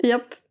orolig.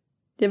 Japp.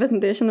 Jag vet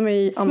inte, jag känner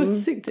mig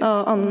smutsig typ.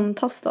 Ja,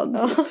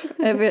 antastad.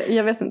 Ja.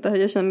 Jag vet inte,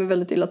 jag känner mig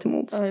väldigt illa till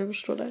mods. Ja, jag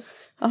förstår det.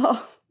 Jaha,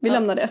 vi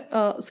lämnar det.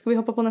 Ja, ska vi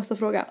hoppa på nästa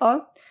fråga?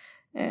 Ja.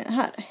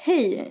 Här.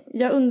 Hej,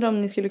 jag undrar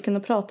om ni skulle kunna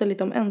prata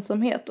lite om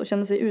ensamhet och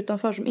känna sig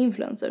utanför som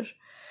influencers.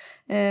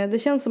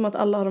 Det känns som att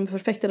alla har de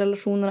perfekta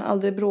relationerna,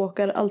 aldrig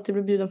bråkar, alltid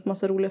blir bjuden på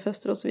massa roliga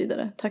fester och så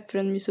vidare. Tack för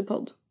en mysig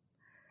podd.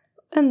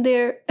 And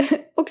there.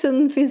 Och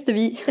sen finns det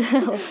vi.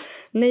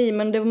 Nej,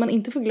 men det man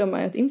inte får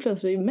glömma är att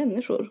influencers är ju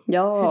människor.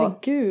 Ja.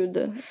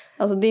 Herregud.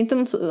 Alltså det är inte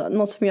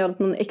något som gör att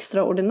man är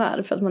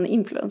extraordinär för att man är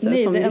influencer.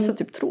 Nej, som vissa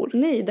typ tror.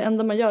 Nej, det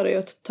enda man gör är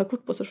att ta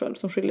kort på sig själv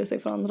som skiljer sig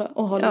från andra.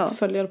 Och ha lite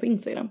följare på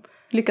Instagram.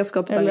 Lyckas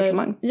skapa ett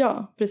engagemang.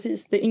 Ja,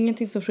 precis. Det är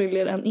ingenting som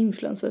skiljer en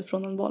influencer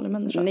från en vanlig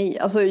människa. Nej,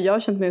 alltså jag har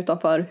känt mig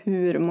utanför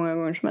hur många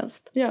gånger som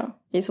helst. Ja.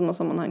 I sådana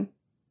sammanhang.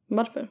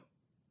 Varför?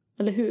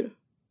 Eller hur?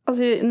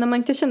 Alltså när man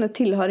inte känner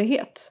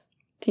tillhörighet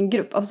till en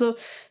grupp. Alltså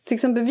till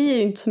exempel vi är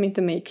ju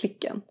inte med i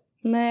klicken.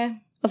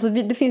 Nej. Alltså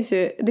det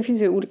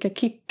finns ju olika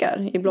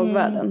klickar i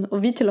bloggvärlden.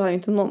 Och vi tillhör ju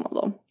inte någon av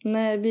dem.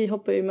 Nej, vi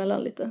hoppar ju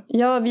emellan lite.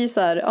 Ja, vi är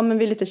så här, men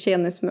vi är lite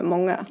tjenis med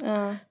många.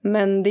 Ja.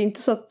 Men det är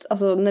inte så att,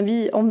 alltså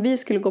om vi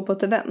skulle gå på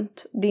ett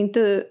event. Det är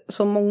inte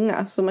så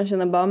många som man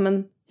känner bara,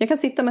 men jag kan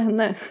sitta med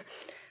henne.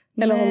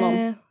 Eller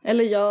honom.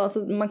 Eller ja, alltså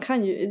man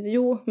kan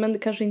ju, men det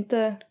kanske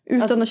inte...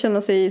 Utan att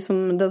känna sig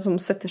som den som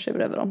sätter sig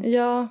bredvid dem.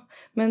 Ja,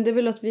 men det är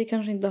väl att vi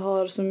kanske inte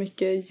har så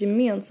mycket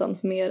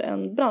gemensamt mer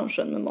än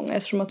branschen med många.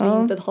 Eftersom att vi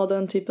inte har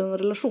den typen av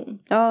relation.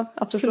 Ja,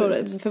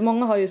 absolut. För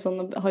många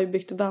har ju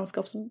byggt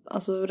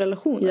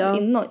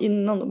relationer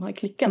innan de här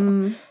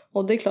klickarna.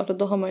 Och det är klart att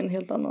då har man en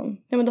helt annan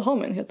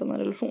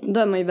relation. Då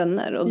är man ju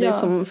vänner. Och det är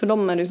som, för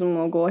dem är det som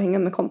att gå och hänga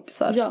med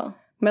kompisar. Ja.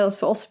 Medan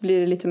för oss blir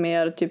det lite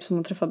mer typ som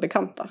att träffa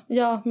bekanta.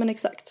 Ja, men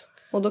exakt.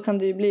 Och då kan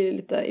det ju bli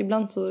lite,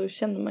 ibland så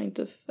känner man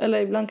inte,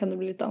 eller ibland kan det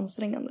bli lite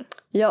ansträngande.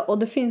 Ja, och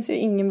det finns ju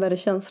ingen värre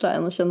känsla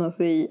än att känna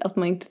sig att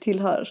man inte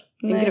tillhör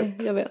en grupp.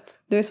 Nej, jag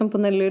vet. Det är som på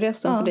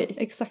Nelly-resan för dig.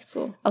 Exakt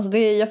så. Alltså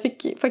jag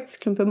fick faktiskt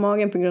klump i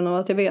magen på grund av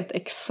att jag vet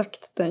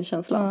exakt den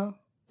känslan. Ja.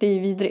 Det är ju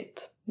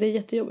vidrigt. Det är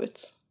jättejobbigt.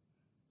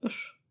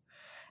 Usch.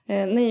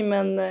 Nej,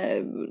 men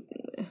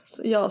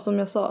ja, som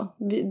jag sa,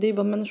 det är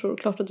bara människor.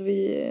 Klart att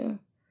vi...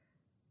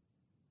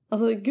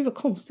 Alltså gud vad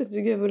konstigt.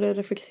 Jag ville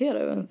reflektera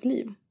över ens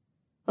liv.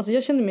 Alltså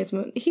jag känner mig som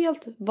en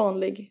helt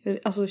vanlig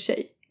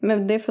tjej.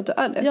 Men det är för att du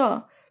är det.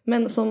 Ja,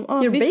 men som...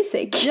 You're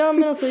basic. Ja,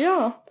 men alltså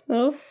ja.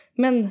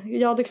 Men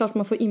ja, det är klart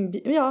man får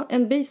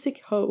en basic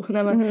hoe.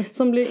 Nej, men,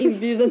 som blir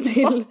inbjuden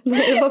till...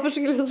 Nej, varför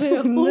skulle jag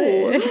säga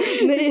hoe?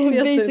 Nej, en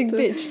basic inte.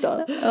 Bitch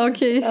då.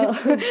 Okej. Ja.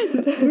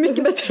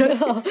 Mycket bättre.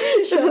 Ja,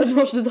 kör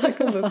vart det där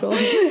kommer ifrån.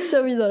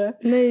 Kör vidare.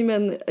 Nej,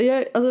 men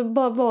alltså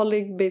bara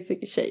vanlig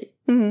basic tjej.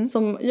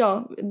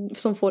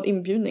 Som får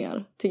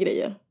inbjudningar till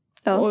grejer.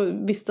 Ja.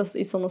 Och vistas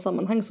i sådana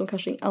sammanhang som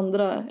kanske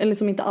andra, eller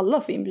som inte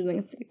alla får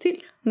inbjudningar till.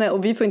 Nej,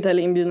 och vi får inte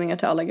heller inbjudningar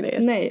till alla grejer.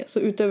 Nej, så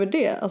utöver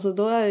det, alltså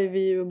då är vi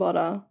ju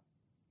bara...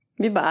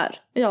 Vi bara är.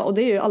 Ja, och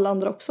det är ju alla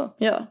andra också.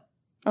 Ja.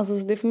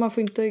 Alltså man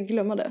får inte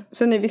glömma det.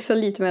 Sen är vissa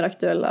lite mer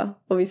aktuella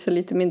och vissa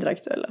lite mindre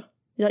aktuella.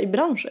 Ja, i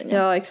branschen.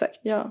 Ja, exakt.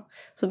 Ja.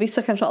 Så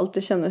vissa kanske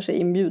alltid känner sig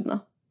inbjudna.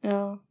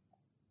 Ja.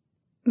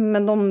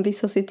 Men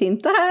vissa sitter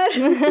inte här.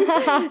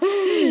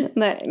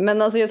 Nej,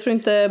 men alltså jag tror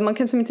inte, man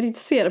kan inte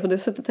riktigt se det på det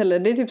sättet heller.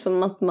 Det är typ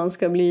som att man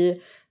ska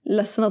bli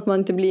ledsen att man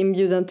inte blir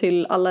inbjuden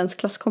till alla ens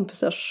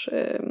klasskompisars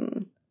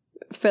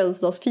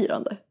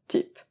födelsedagsfirande,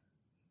 typ.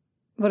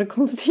 Var det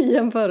konstig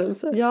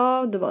jämförelse?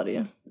 Ja, det var det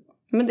ju.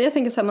 Men jag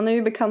tänker så här, man är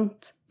ju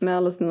bekant med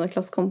alla sina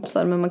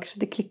klasskompisar, men man kanske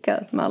inte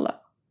klickar med alla.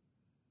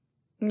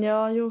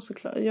 Ja, jo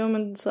såklart. Ja,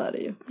 men så är det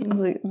ju.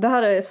 Alltså, det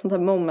här är ett sånt här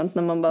moment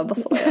när man bara, vad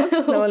sa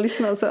jag? När man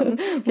lyssnar sen.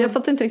 För jag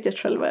fattar inte riktigt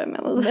själv vad jag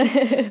menade.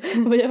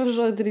 Men jag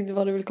förstår inte riktigt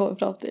vad du vill komma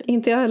fram till.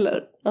 Inte jag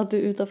heller. Att du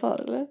är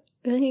utanför, eller?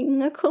 Jag har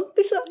inga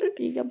kompisar.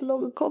 Inga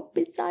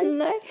bloggkompisar.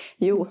 Nej.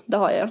 Jo, det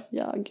har jag.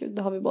 Ja, gud,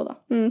 det har vi båda.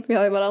 Vi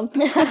har ju varandra.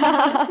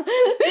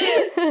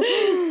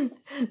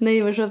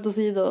 Nej, men skämt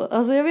åsido.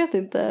 Alltså jag vet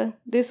inte.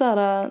 Det är så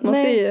här. Man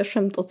säger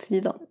skämt åt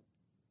sidan.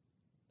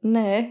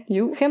 Nej,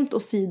 jo. Skämt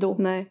åsido.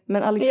 Nej.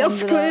 Men Alexandra... Jag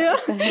skojar.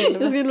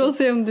 Jag skulle bara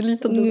se om du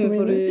litar på mig. Nu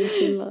får du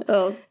chilla.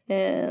 Ja.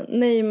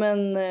 Nej,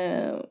 men...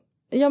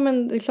 ja,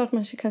 men det är klart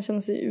man kan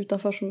känna sig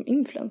utanför som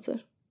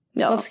influencer.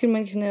 Ja. Varför skulle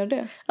man kunna göra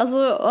det?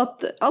 Alltså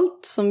att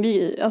allt som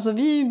vi... Alltså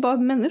vi är ju bara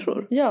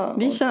människor. Ja.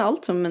 Vi känner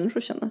allt som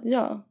människor känner.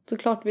 Ja,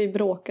 såklart vi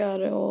bråkar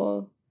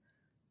och...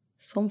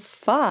 Som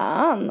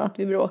fan att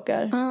vi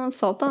bråkar. Ja,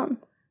 satan.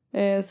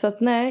 Så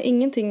att nej,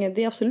 ingenting,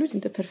 det är absolut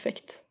inte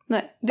perfekt.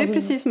 Nej, det är alltså,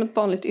 precis som ett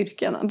vanligt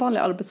yrke, en vanlig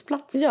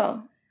arbetsplats.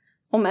 Ja.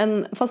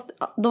 Fast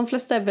de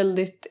flesta är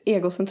väldigt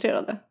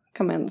egocentrerade,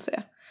 kan man ändå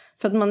säga.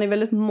 För att man är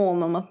väldigt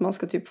mån om att man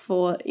ska typ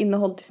få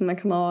innehåll till sina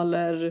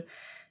kanaler.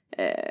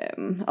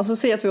 Alltså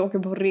säg att vi åker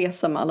på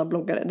resa med alla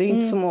bloggare. Det är ju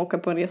inte som att åka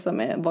på en resa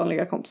med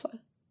vanliga kompisar.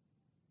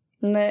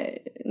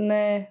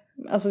 Nej.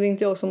 Alltså det är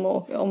inte jag som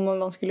om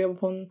man skulle jobba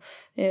på en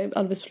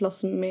arbetsplats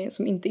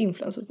som inte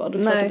influencer var.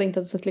 Du att det inte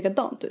hade sett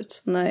likadant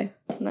ut. Nej.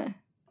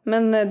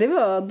 Men det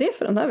var det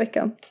för den här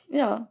veckan.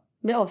 Ja,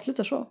 vi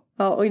avslutar så.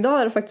 Ja, och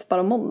idag är det faktiskt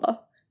bara måndag.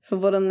 För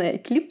våran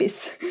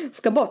klippis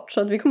ska bort.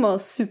 Så att vi kommer ha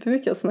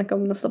supermycket att snacka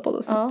om nästa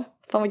poddavsnitt. Ja,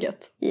 fan vad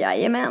gött.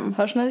 Jajamän.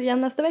 Hörs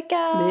igen nästa vecka.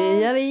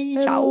 Det gör vi.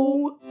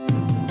 Ciao.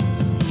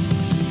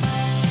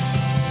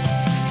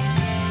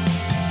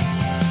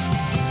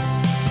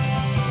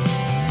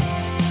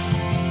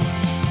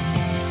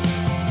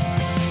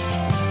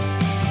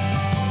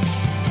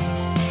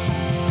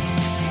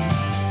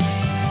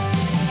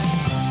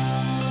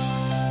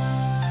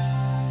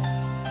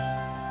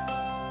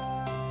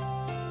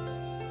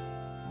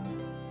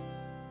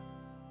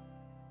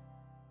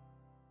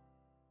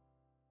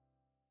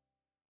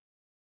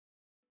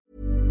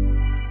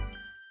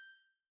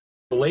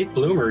 Late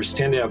bloomers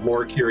tend to have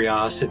more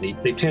curiosity.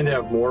 They tend to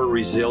have more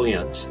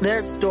resilience.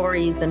 There's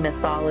stories and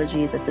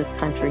mythology that this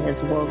country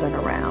has woven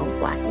around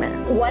Black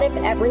men. What if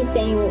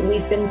everything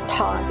we've been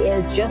taught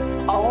is just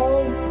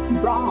all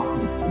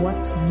wrong?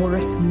 What's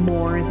worth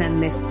more than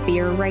this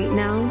fear right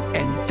now?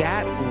 And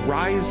that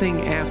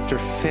rising after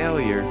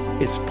failure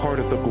is part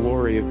of the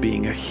glory of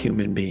being a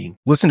human being.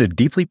 Listen to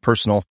deeply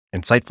personal,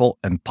 insightful,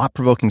 and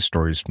thought-provoking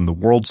stories from the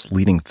world's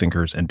leading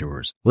thinkers and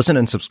doers. Listen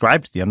and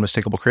subscribe to The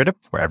Unmistakable Creative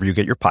wherever you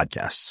get your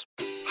podcasts.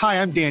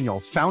 Hi, I'm Daniel,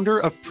 founder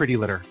of Pretty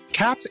Litter.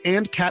 Cats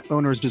and cat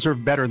owners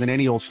deserve better than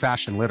any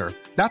old-fashioned litter.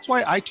 That's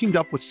why I teamed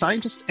up with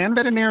scientists and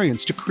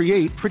veterinarians to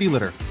create Pretty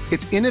Litter.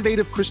 Its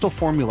innovative crystal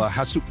formula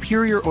has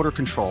superior odor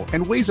control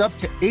and weighs up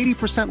to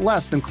 80%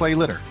 less than clay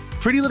litter.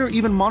 Pretty Litter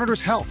even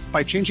monitors health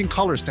by changing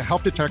colors to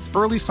help detect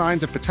early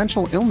signs of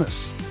potential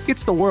illness.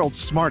 It's the world's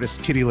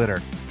smartest kitty litter.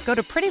 Go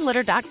to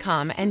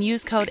prettylitter.com and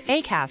use code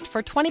ACAST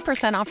for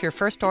 20% off your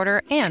first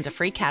order and a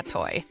free cat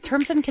toy.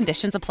 Terms and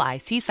conditions apply.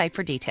 See site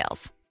for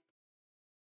details.